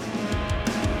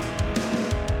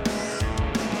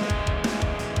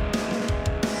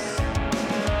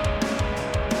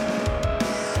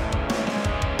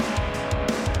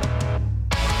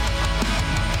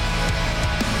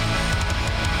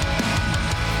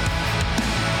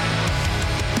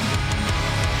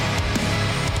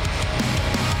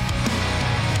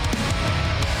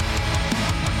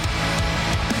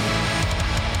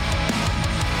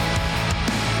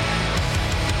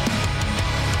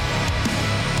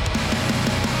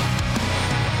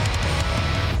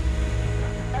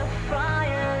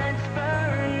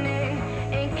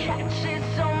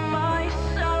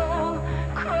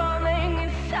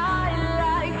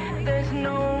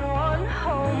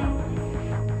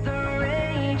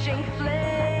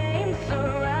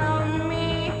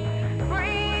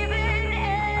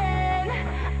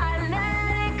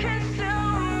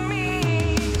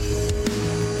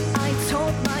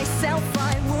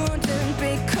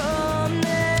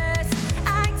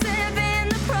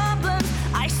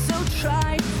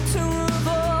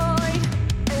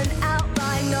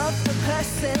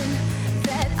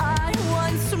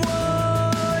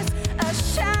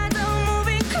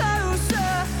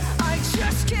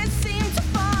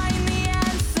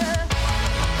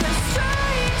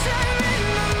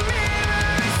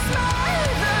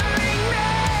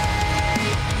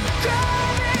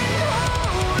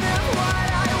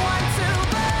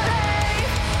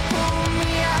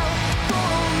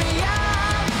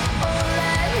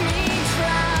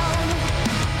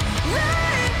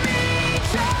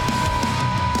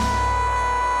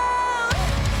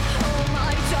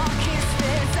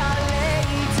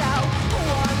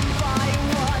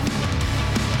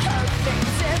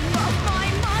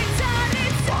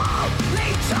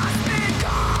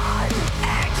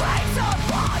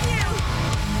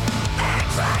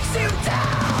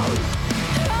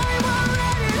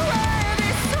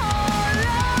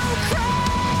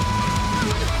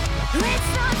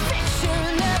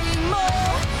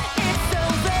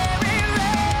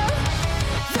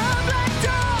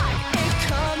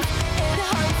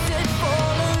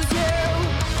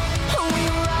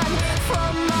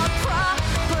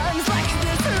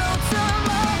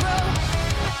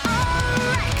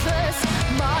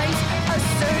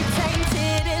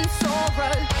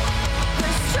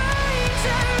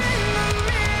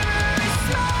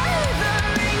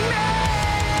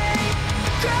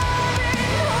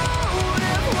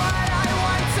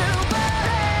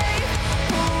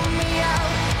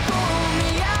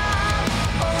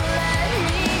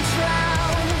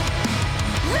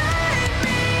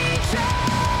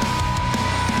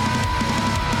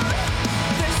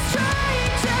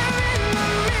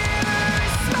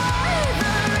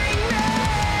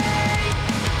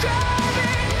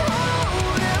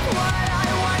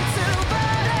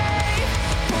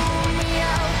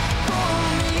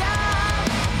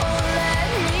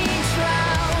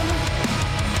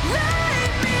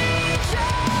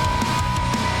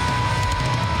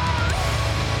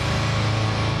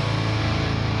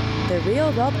 The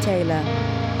Real Rob Taylor.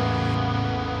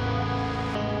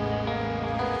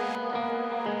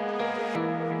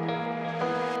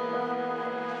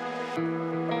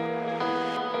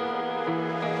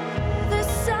 The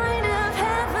sign of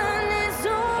heaven is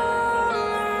all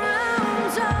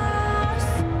around us,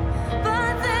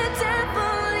 but the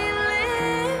devil he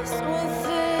lives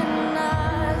within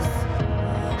us.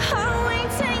 Are we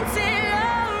tainted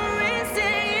or is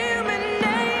it human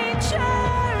nature?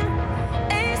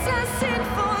 Is a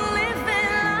sinful living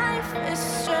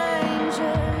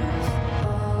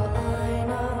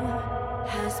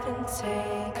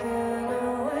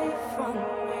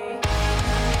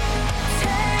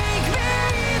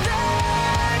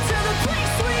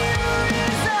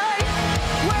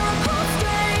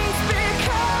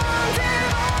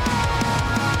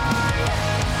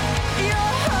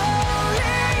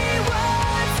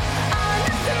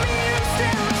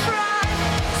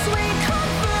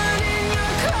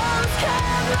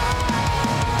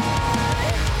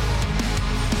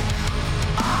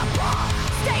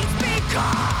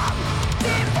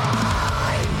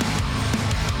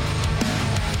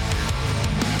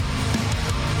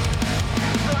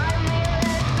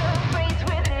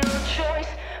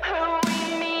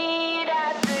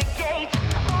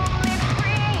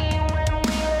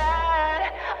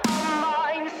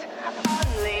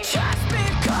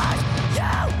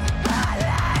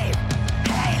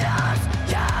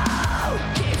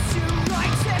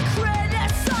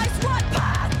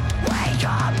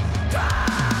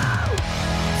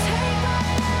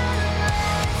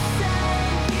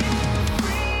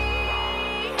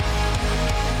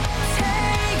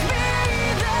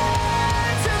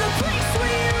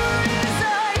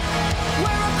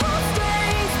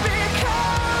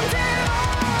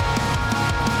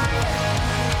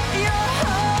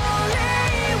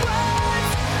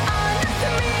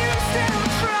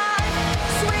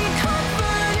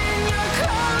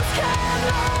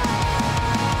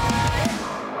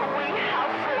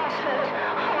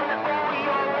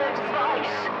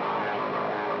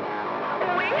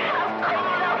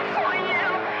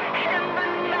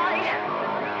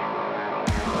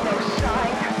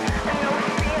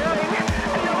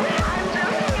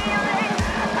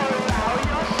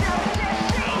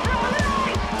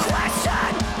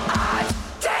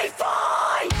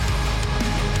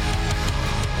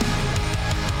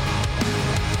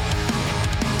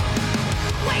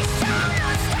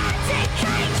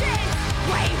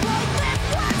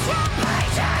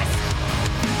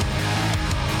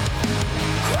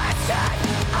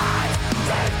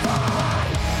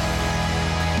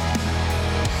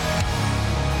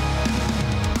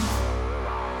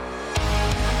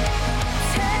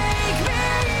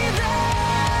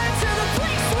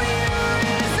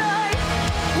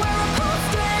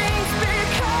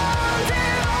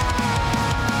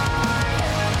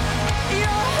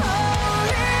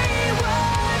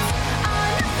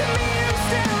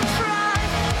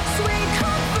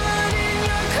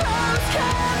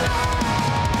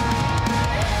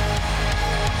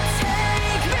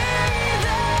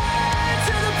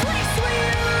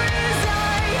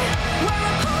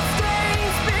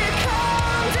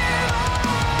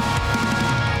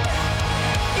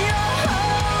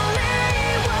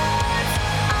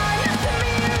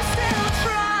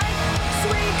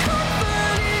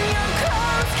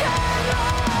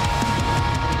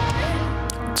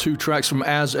 2 tracks from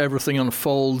As Everything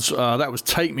Unfolds. That was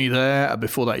Take Me There.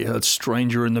 Before that, you heard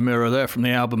Stranger in the Mirror there from the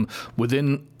album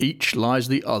Within Each Lies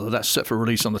the Other. That's set for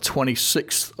release on the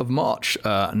 26th of March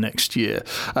next year.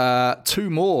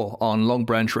 2 more on Long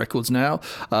Branch Records now,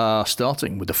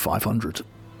 starting with the 500.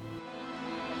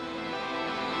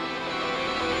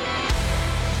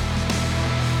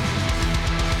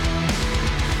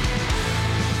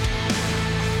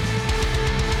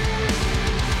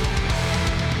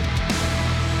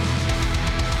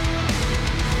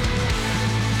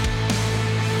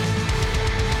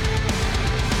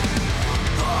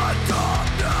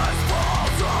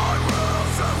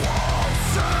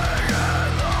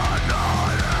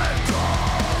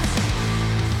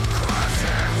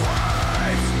 Crashing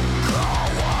waves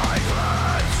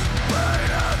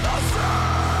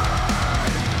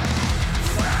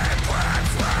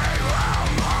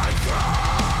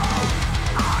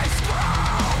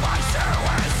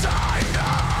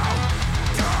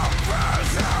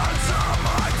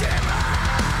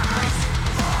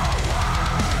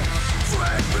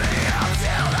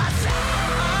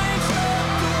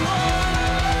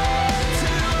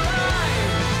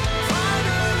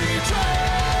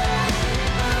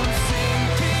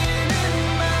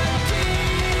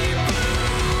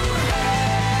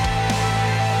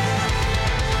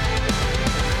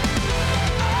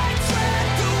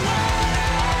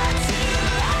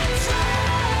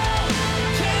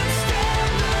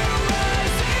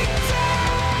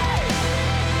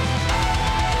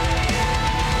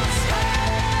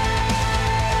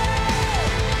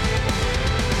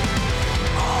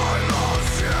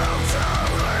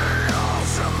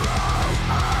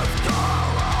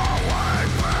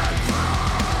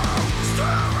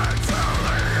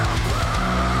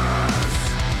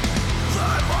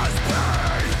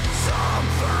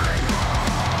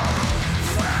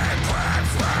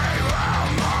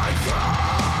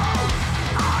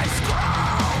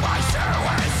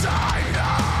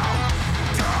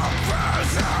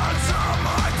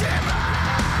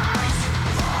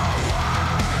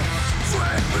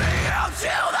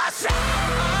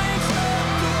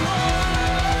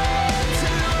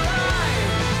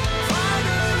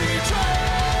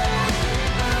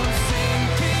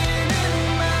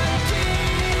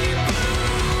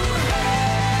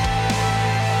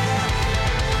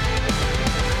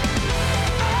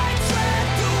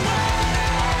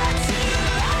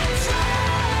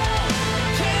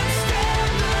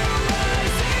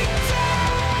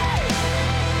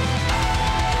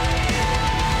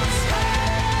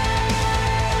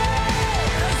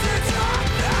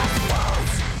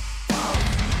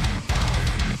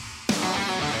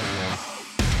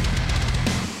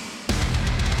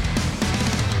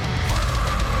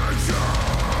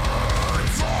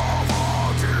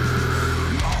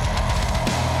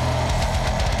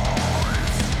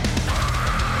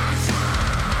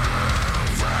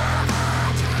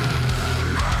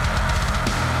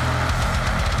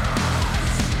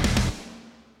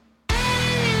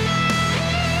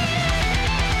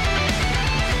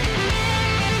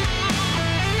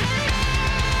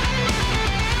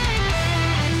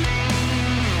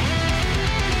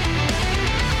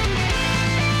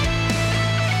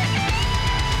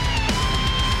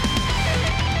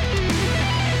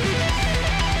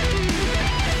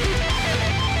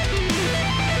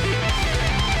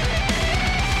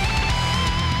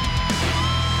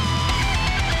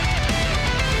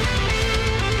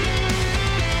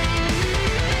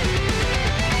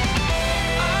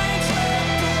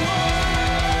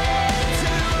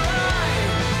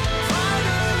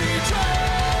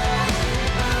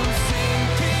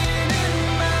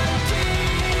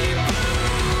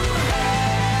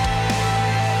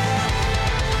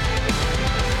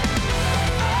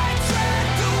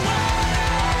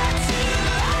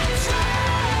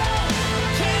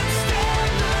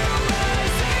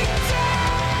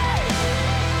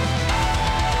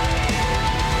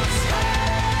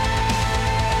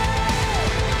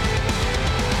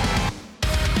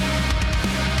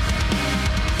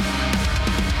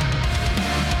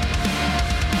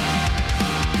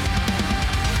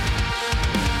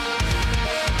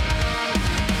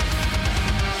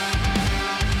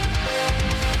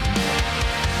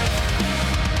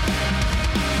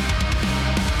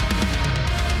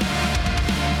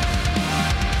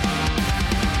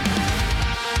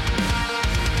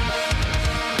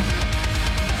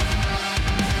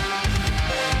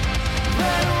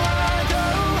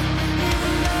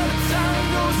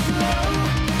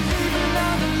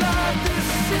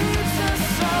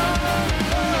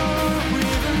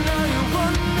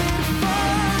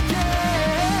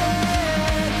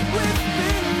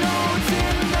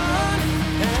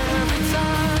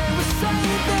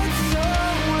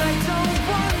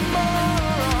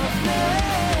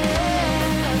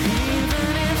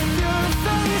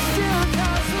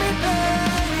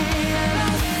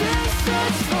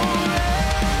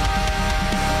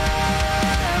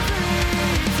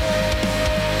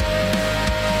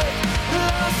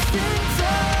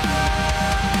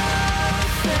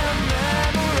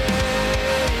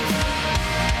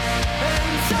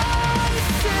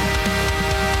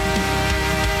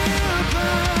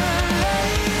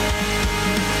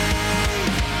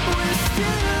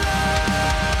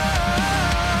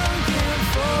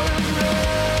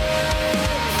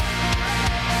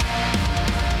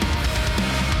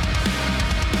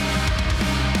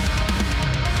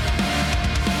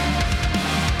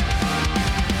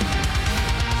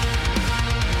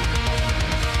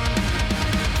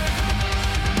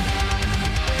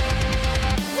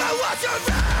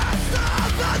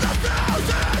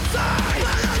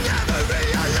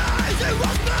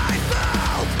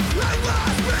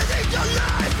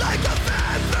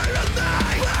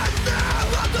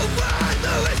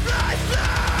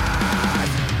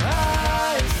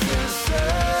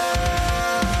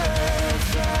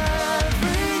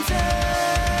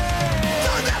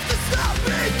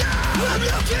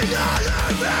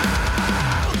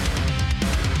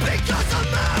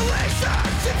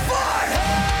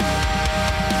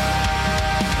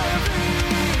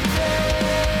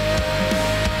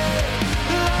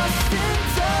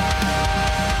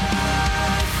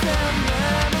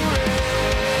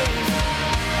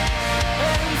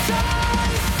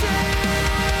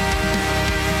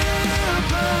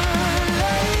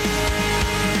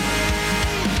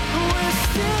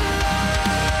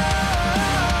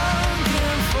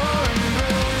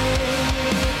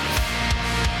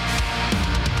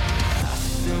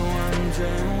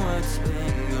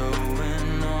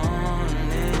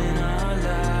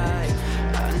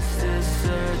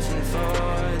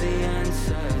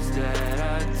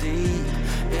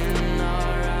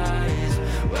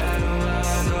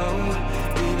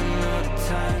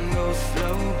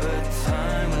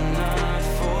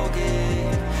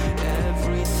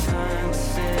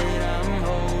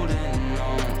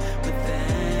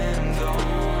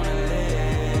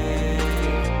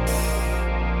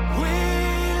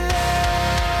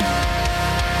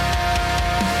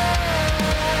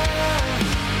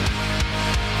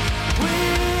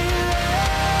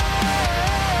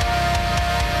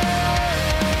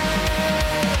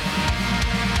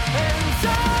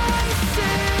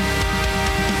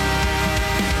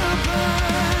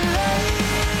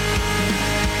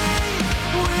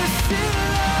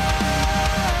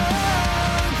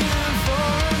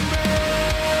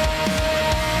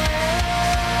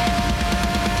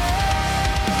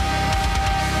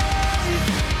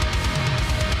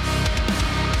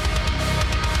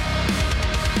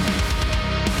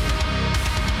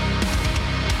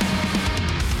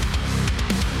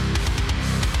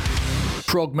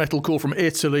prog metalcore from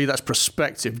Italy. That's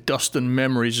Perspective, Dust and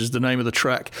Memories is the name of the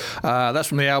track. That's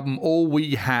from the album All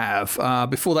We Have.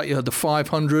 Before that, you had the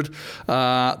 500.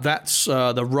 That's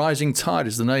The Rising Tide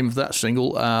is the name of that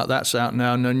single. That's out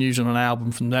now. No news on an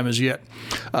album from them as yet.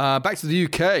 Back to the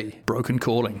UK, Broken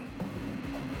Calling.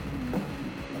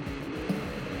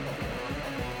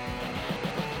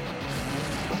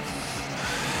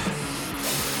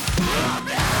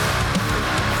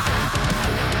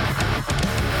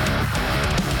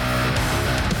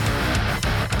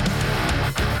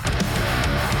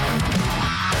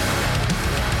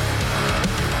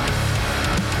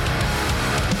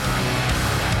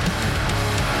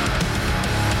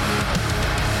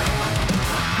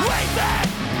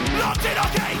 Locked in our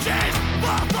cages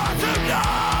for far too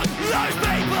long. Those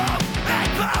people in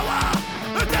power,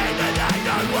 and they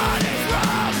know what is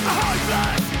wrong.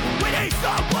 Hopeless, we need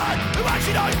someone who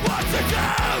actually knows what to do.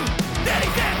 Nearly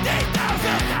 50,000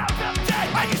 dead,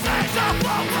 and you say it's our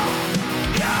fault.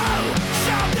 You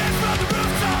shout this from the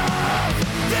rooftops.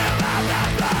 You have that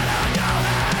blood on your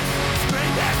hands.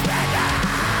 Scream this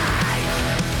midnight.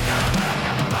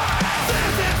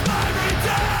 This is my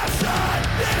redemption.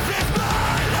 This is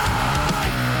my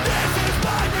life. This is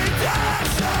my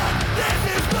redemption. This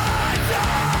is my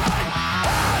time.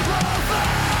 I will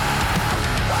fail.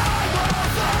 I will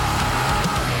fall.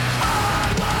 I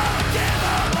won't give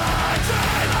up my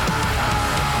dream at all.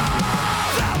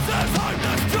 Thousands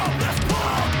homeless, jobless,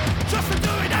 poor, just for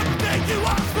doing everything you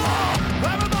asked for.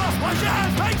 Wear a mask, wash your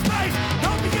hands, make space.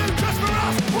 Not for you, just for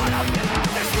us. What up in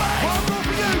this race? One rule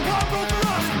for you, one rule for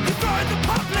us. You're throwing the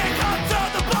public under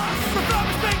the bus. The firm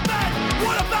is big men.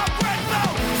 What about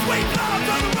Grenfell? Sweet love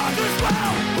on the road as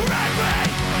well. We're angry.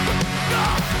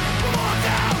 We're worn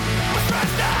down. We're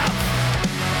stressed out.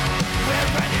 We're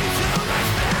ready to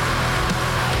explode.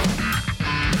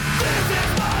 This is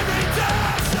my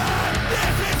redemption.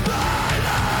 This is my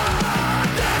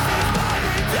life. This is my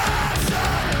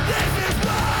redemption. This is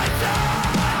my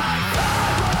time. I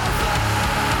will fail.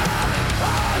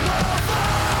 I will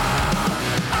fall.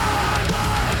 I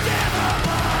won't give up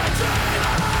my dream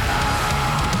at all.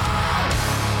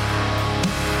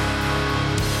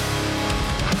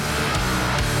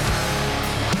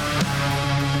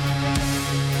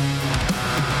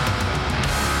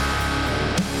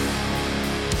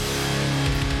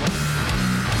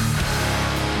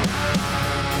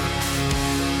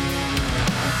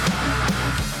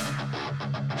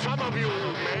 Some of you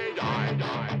may die,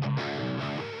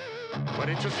 but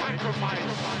it's a sacrifice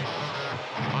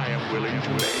I am willing to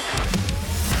make.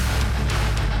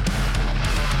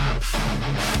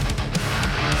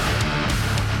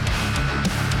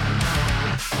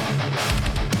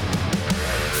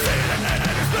 CNN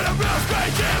has been a real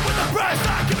strange year with the press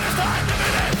not giving us time to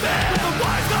live in fear. With the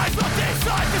wise guys locked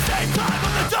inside the same time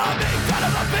on the dumbing down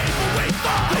of the people we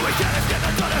fight. But we can't escape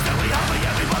the dollars that we have, but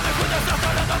yet we want this with us. Not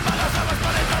none of the manners that was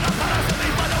running down upon us. And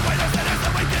leave by the way those sinners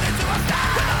that we did it to us now.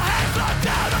 With our hands locked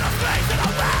down on our face and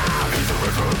our mouth. It's a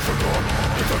resurrection on.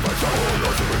 It's a battle.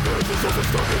 Lots of regrets. It's a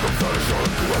stunning obsession.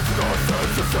 To us in our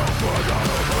sense of self. But I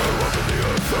don't know what's in the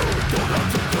earth. So we don't have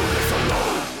to do this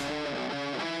alone.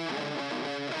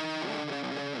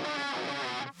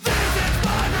 This is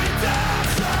my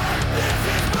redemption. This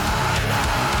is my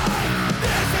life.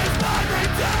 This is my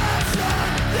redemption.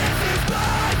 This is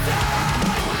my time.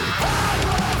 I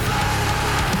will fail.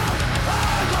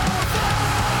 I will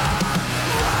fall.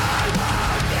 I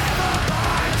won't give up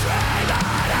my dream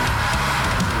at all.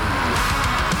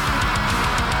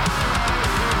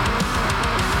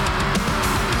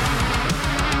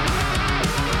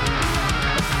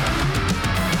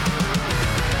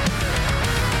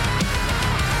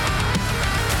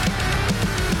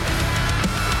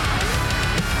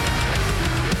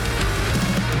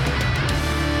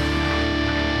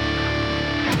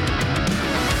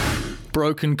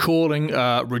 Broken Calling,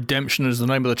 Redemption is the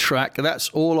name of the track. That's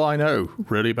all I know,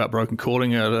 really, about Broken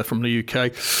Calling. They're from the UK,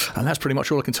 and that's pretty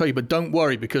much all I can tell you. But don't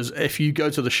worry, because if you go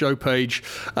to the show page,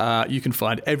 you can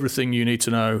find everything you need to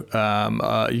know.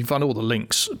 You can find all the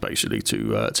links, basically,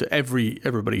 to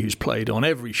everybody who's played on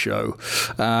every show,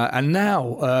 and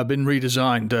now been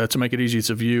redesigned to make it easier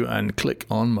to view and click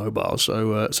on mobile.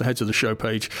 So head to the show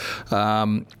page.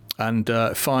 And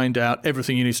find out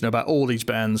everything you need to know about all these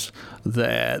bands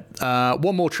there.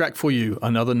 One more track for you,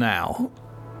 Another Now.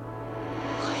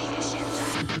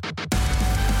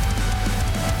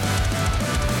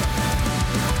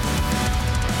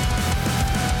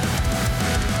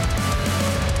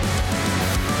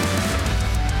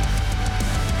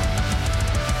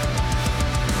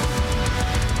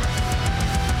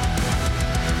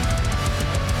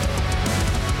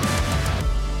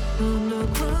 On the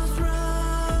crossroads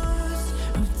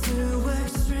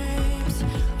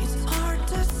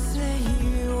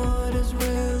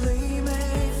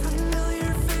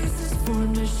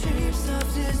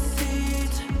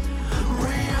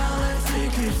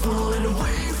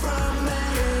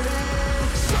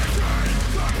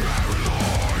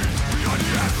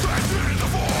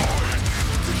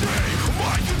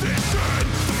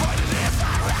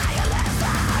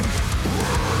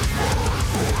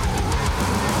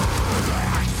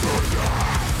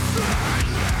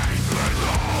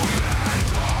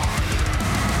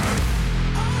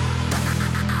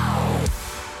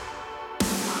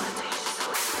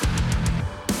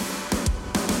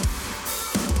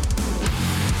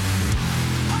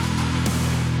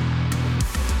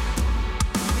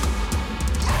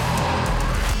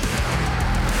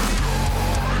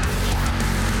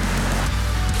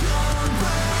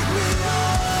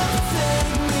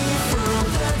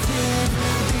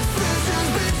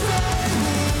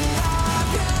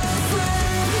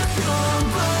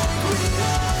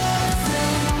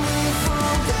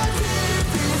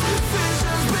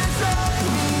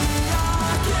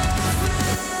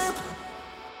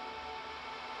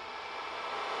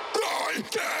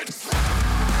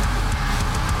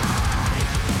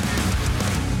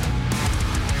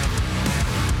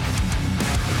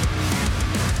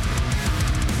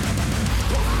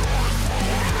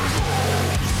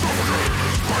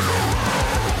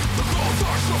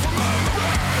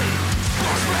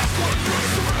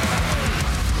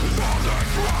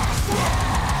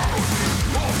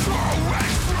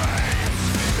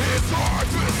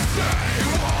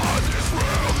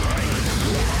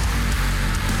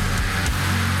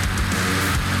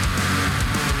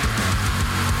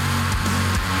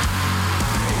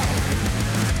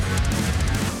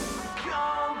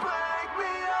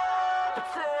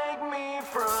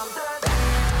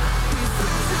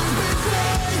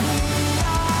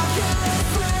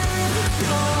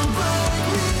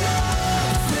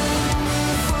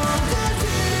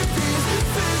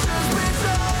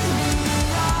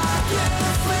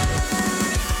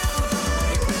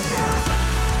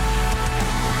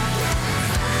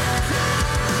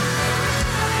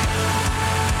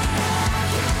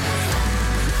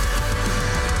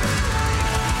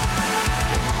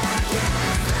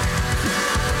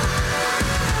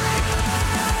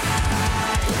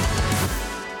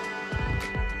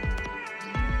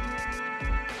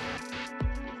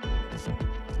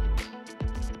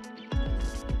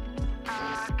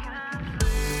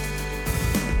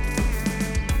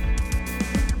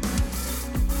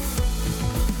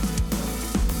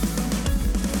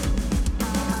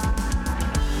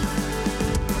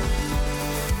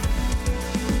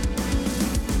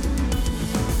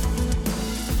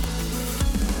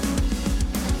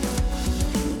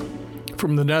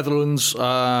From the Netherlands,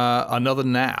 Another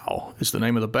Now is the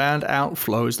name of the band.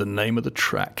 Outflow is the name of the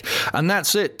track. And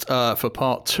that's it for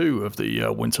part 2 of the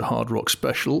Winter Hard Rock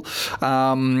special.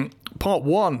 Part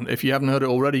 1, if you haven't heard it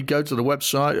already, go to the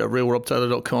website at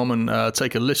realrobtaylor.com and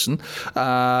take a listen.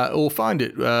 Or find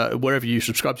it wherever you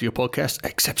subscribe to your podcast,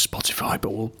 except Spotify, but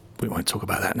we won't talk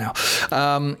about that now.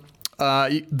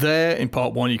 There in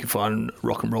part 1 you can find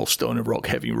rock and roll, stoner rock,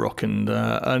 heavy rock, and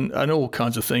all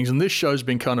kinds of things. And this show's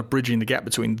been kind of bridging the gap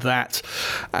between that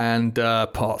and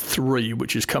part 3,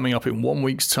 which is coming up in 1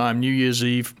 week's time, New Year's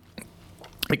Eve.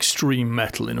 Extreme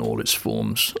metal in all its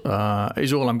forms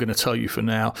is all I'm going to tell you for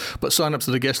now. But sign up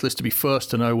to the guest list to be first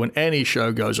to know when any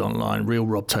show goes online.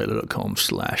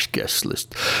 realrobtaylor.com/guest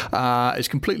list. It's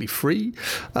completely free,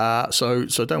 so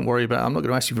don't worry about it. I'm not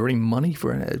going to ask you for any money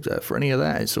for any of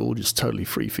that. It's all just totally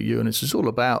free for you, and it's just all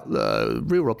about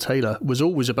Real Rob Taylor was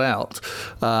always about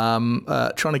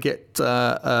trying to get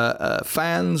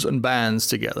fans and bands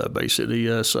together,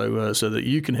 basically, so that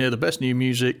you can hear the best new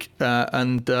music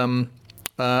and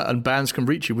bands can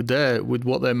reach you with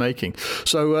what they're making.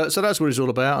 So that's what it's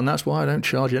all about, and that's why I don't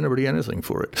charge anybody anything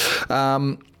for it.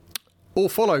 Or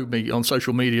follow me on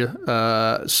social media.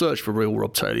 Search for Real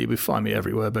Rob Taylor. You'll find me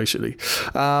everywhere, basically.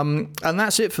 And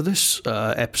that's it for this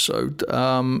episode.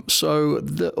 So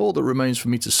all that remains for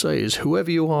me to say is, whoever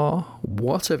you are,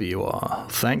 whatever you are,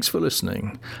 thanks for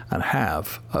listening, and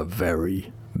have a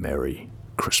very Merry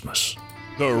Christmas.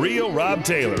 The Real Rob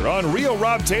Taylor on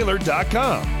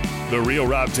RealRobTaylor.com. The Real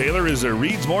Rob Taylor is a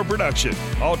Reads More production.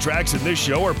 All tracks in this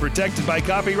show are protected by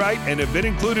copyright and have been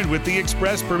included with the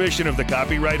express permission of the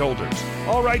copyright holders.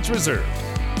 All rights reserved.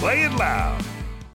 Play it loud.